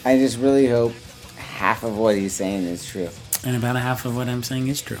 I just really hope half of what he's saying is true. And about a half of what I'm saying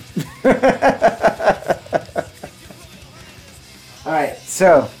is true. All right,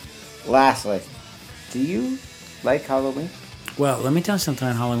 so lastly, do you like Halloween? Well, let me tell you something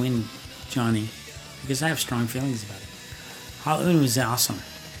on Halloween, Johnny, because I have strong feelings about it. Halloween was awesome.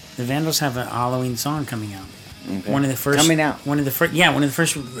 The Vandals have a Halloween song coming out. Okay. One of the first coming out. One of the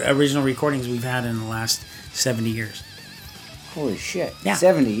first original recordings we've had in the last 70 years. Holy shit! Yeah.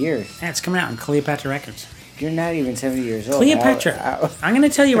 70 years. Yeah, it's coming out on Cleopatra Records. You're not even 70 years old. Cleopatra. I'm going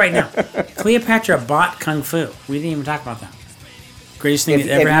to tell you right now. Cleopatra bought Kung Fu. We didn't even talk about that. Greatest thing that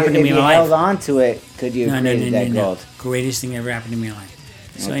ever happened to me in my life. If you held on to it, could you have created that gold? Greatest thing ever happened to me in my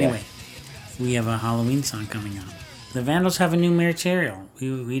life. So anyway, we have a Halloween song coming out. The Vandals have a new material.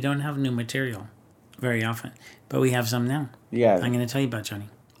 We don't have new material very often, but we have some now. Yeah. I'm going to tell you about, Johnny.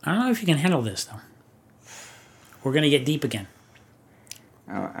 I don't know if you can handle this, though. We're going to get deep again.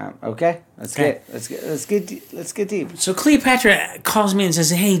 Okay. Let's get deep. So Cleopatra calls me and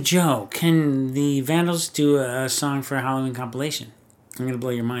says, "Hey Joe, can the Vandals do a song for a Halloween compilation?" I'm gonna blow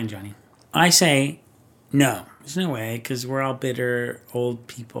your mind, Johnny. I say, no. There's no way, because we're all bitter old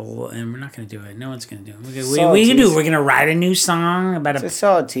people, and we're not gonna do it. No one's gonna do it. We can do it. We're gonna write a new song about It's a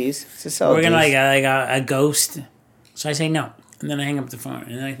solid tease. We're gonna like a ghost. So I say no, and then I hang up the phone,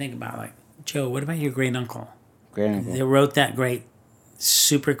 and then I think about like, Joe, what about your great uncle? They wrote that great,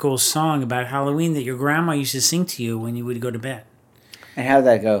 super cool song about Halloween that your grandma used to sing to you when you would go to bed. And how'd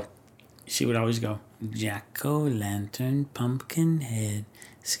that go? She would always go, "Jack-o'-lantern, pumpkin head,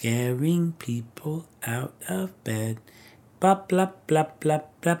 scaring people out of bed. Blah, blah, blah, blah,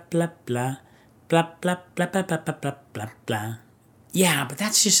 blah, blah, blah. Blah, blah, blah, blah, blah, blah, blah, blah, blah." Yeah, but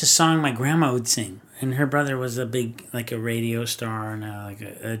that's just a song my grandma would sing. And her brother was a big, like a radio star and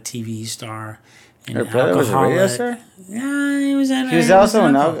a TV star. And her brother was a radio star? Yeah, he was an He was also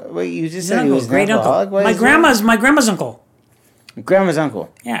an uncle. Wait, you just said he was great an uncle. My grandma's uncle. Grandma's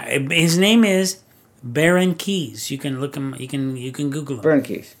uncle. Yeah, his name is Baron Keyes. You can look him. You can Google him. Baron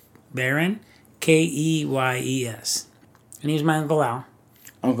Keyes. Baron, Keyes, and he's my Uncle Al.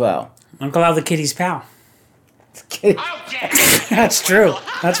 Uncle Al. Uncle Al, the kitty's pal. That's true.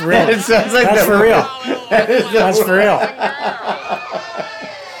 That's real. That sounds like That's for real. That's for real.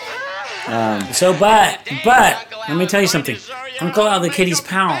 But let me tell you something. Uncle Al, the kitty's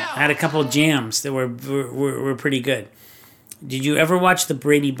pal, had a couple of jams that were pretty good. Did you ever watch the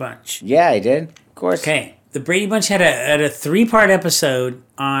Brady Bunch? Yeah, I did. Of course. Okay. The Brady Bunch had a 3-part episode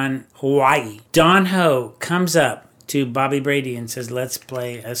on Hawaii. Don Ho comes up to Bobby Brady and says, "Let's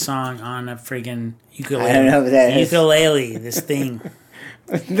play a song on a friggin' ukulele." I don't know what that is. Ukulele, this thing.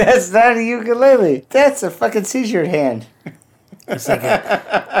 That's not a ukulele. That's a fucking seizure hand. It's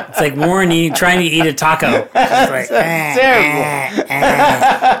like Warren trying to eat a taco. It's like, terrible.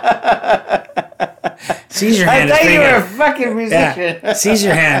 Seizure hand I is thought pretty you were a good. fucking musician. Yeah.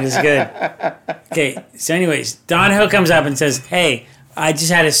 Seizure hand is good. Okay, so anyways, Don Ho comes up and says, "Hey, I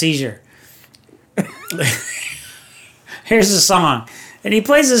just had a seizure. Here's a song." And he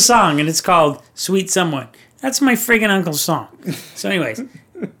plays a song, and it's called "Sweet Someone." That's my friggin' uncle's song. So anyways,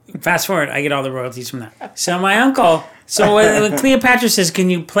 fast forward, I get all the royalties from that. So my uncle, when Cleopatra says, "Can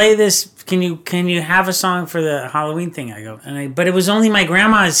you play this? Can you have a song for the Halloween thing?" I go, but it was only my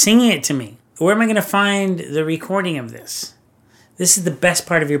grandma singing it to me. Where am I going to find the recording of this? This is the best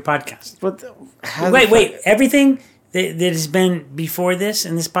part of your podcast. Wait. Everything that has been before this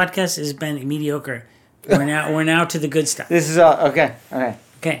and this podcast has been mediocre. We're now to the good stuff. This is all okay.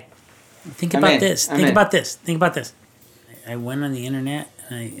 Okay. Think about this. Think about this. I went on the internet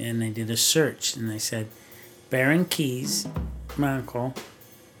and I did a search and I said, Baron Keyes, my uncle,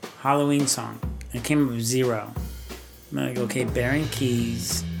 Halloween song. And it came up with 0. I'm like, okay, Baron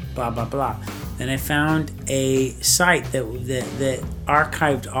Keyes, blah, blah, blah. Then I found a site that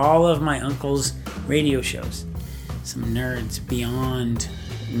archived all of my uncle's radio shows. Some nerds beyond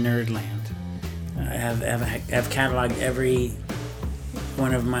Nerdland. I have cataloged every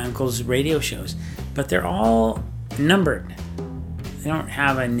one of my uncle's radio shows, but they're all numbered. They don't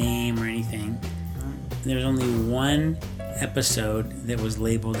have a name or anything. There's only one episode that was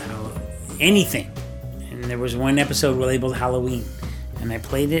labeled anything, and there was one episode labeled Halloween, and I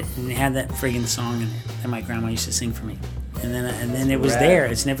played it, and it had that friggin' song in it that my grandma used to sing for me, and then it was there.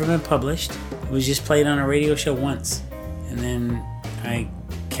 It's never been published. It was just played on a radio show once, and then I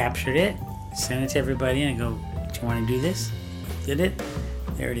captured it, sent it to everybody, and I go, "Do you want to do this?" Did it?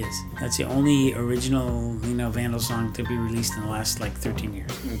 There it is. That's the only original, Vandal song to be released in the last 13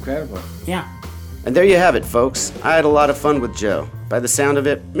 years. Incredible. Yeah. And there you have it, folks. I had a lot of fun with Joe. By the sound of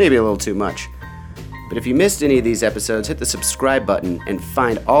it, maybe a little too much. But if you missed any of these episodes, hit the subscribe button and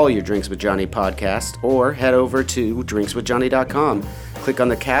find all your Drinks with Johnny podcasts, or head over to drinkswithjohnny.com, click on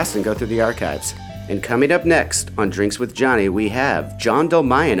the cast, and go through the archives. And coming up next on Drinks with Johnny, we have John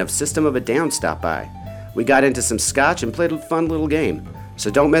Dolmayan of System of a Down stop by. We got into some scotch and played a fun little game. So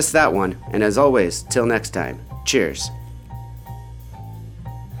don't miss that one. And as always, till next time, cheers.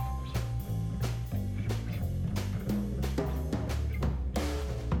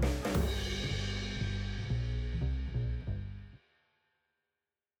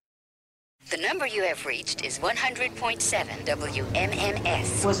 The number you have reached is 100.7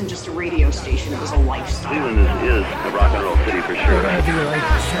 WMMS. It wasn't just a radio station, it was a lifestyle. Cleveland is a rock and roll city for sure.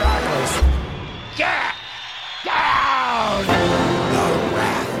 Get down! The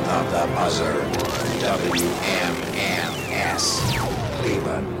Wrath of the Buzzard. WMMS.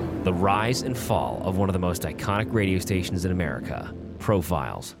 Cleveland. The rise and fall of one of the most iconic radio stations in America.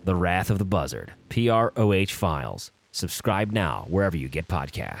 Profiles. The Wrath of the Buzzard. PROH Files. Subscribe now wherever you get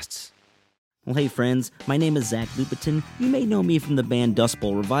podcasts. Well, hey friends, my name is Zach Lupetin. You may know me from the band Dust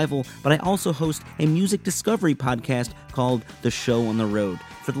Bowl Revival, but I also host a music discovery podcast called The Show on the Road.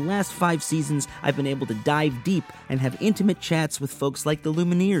 For the last 5 seasons, I've been able to dive deep and have intimate chats with folks like the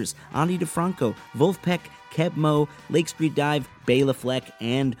Lumineers, Ani DeFranco, Wolfpack, Keb Mo, Lake Street Dive, Bela Fleck,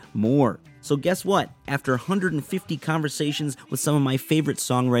 and more. So guess what? After 150 conversations with some of my favorite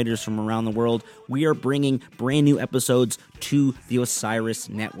songwriters from around the world, we are bringing brand new episodes to the Osiris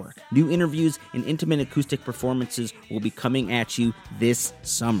Network. New interviews and intimate acoustic performances will be coming at you this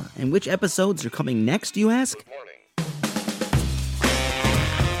summer. And which episodes are coming next, you ask?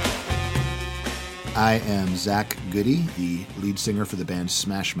 I am Zach Goody, the lead singer for the band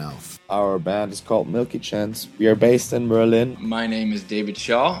Smash Mouth. Our band is called Milky Chance. We are based in Berlin. My name is David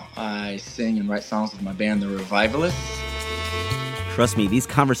Shaw. I sing and write songs with my band, The Revivalists. Trust me, these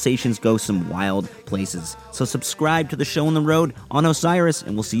conversations go some wild places. So subscribe to The Show on the Road on Osiris,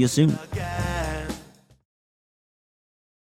 and we'll see you soon.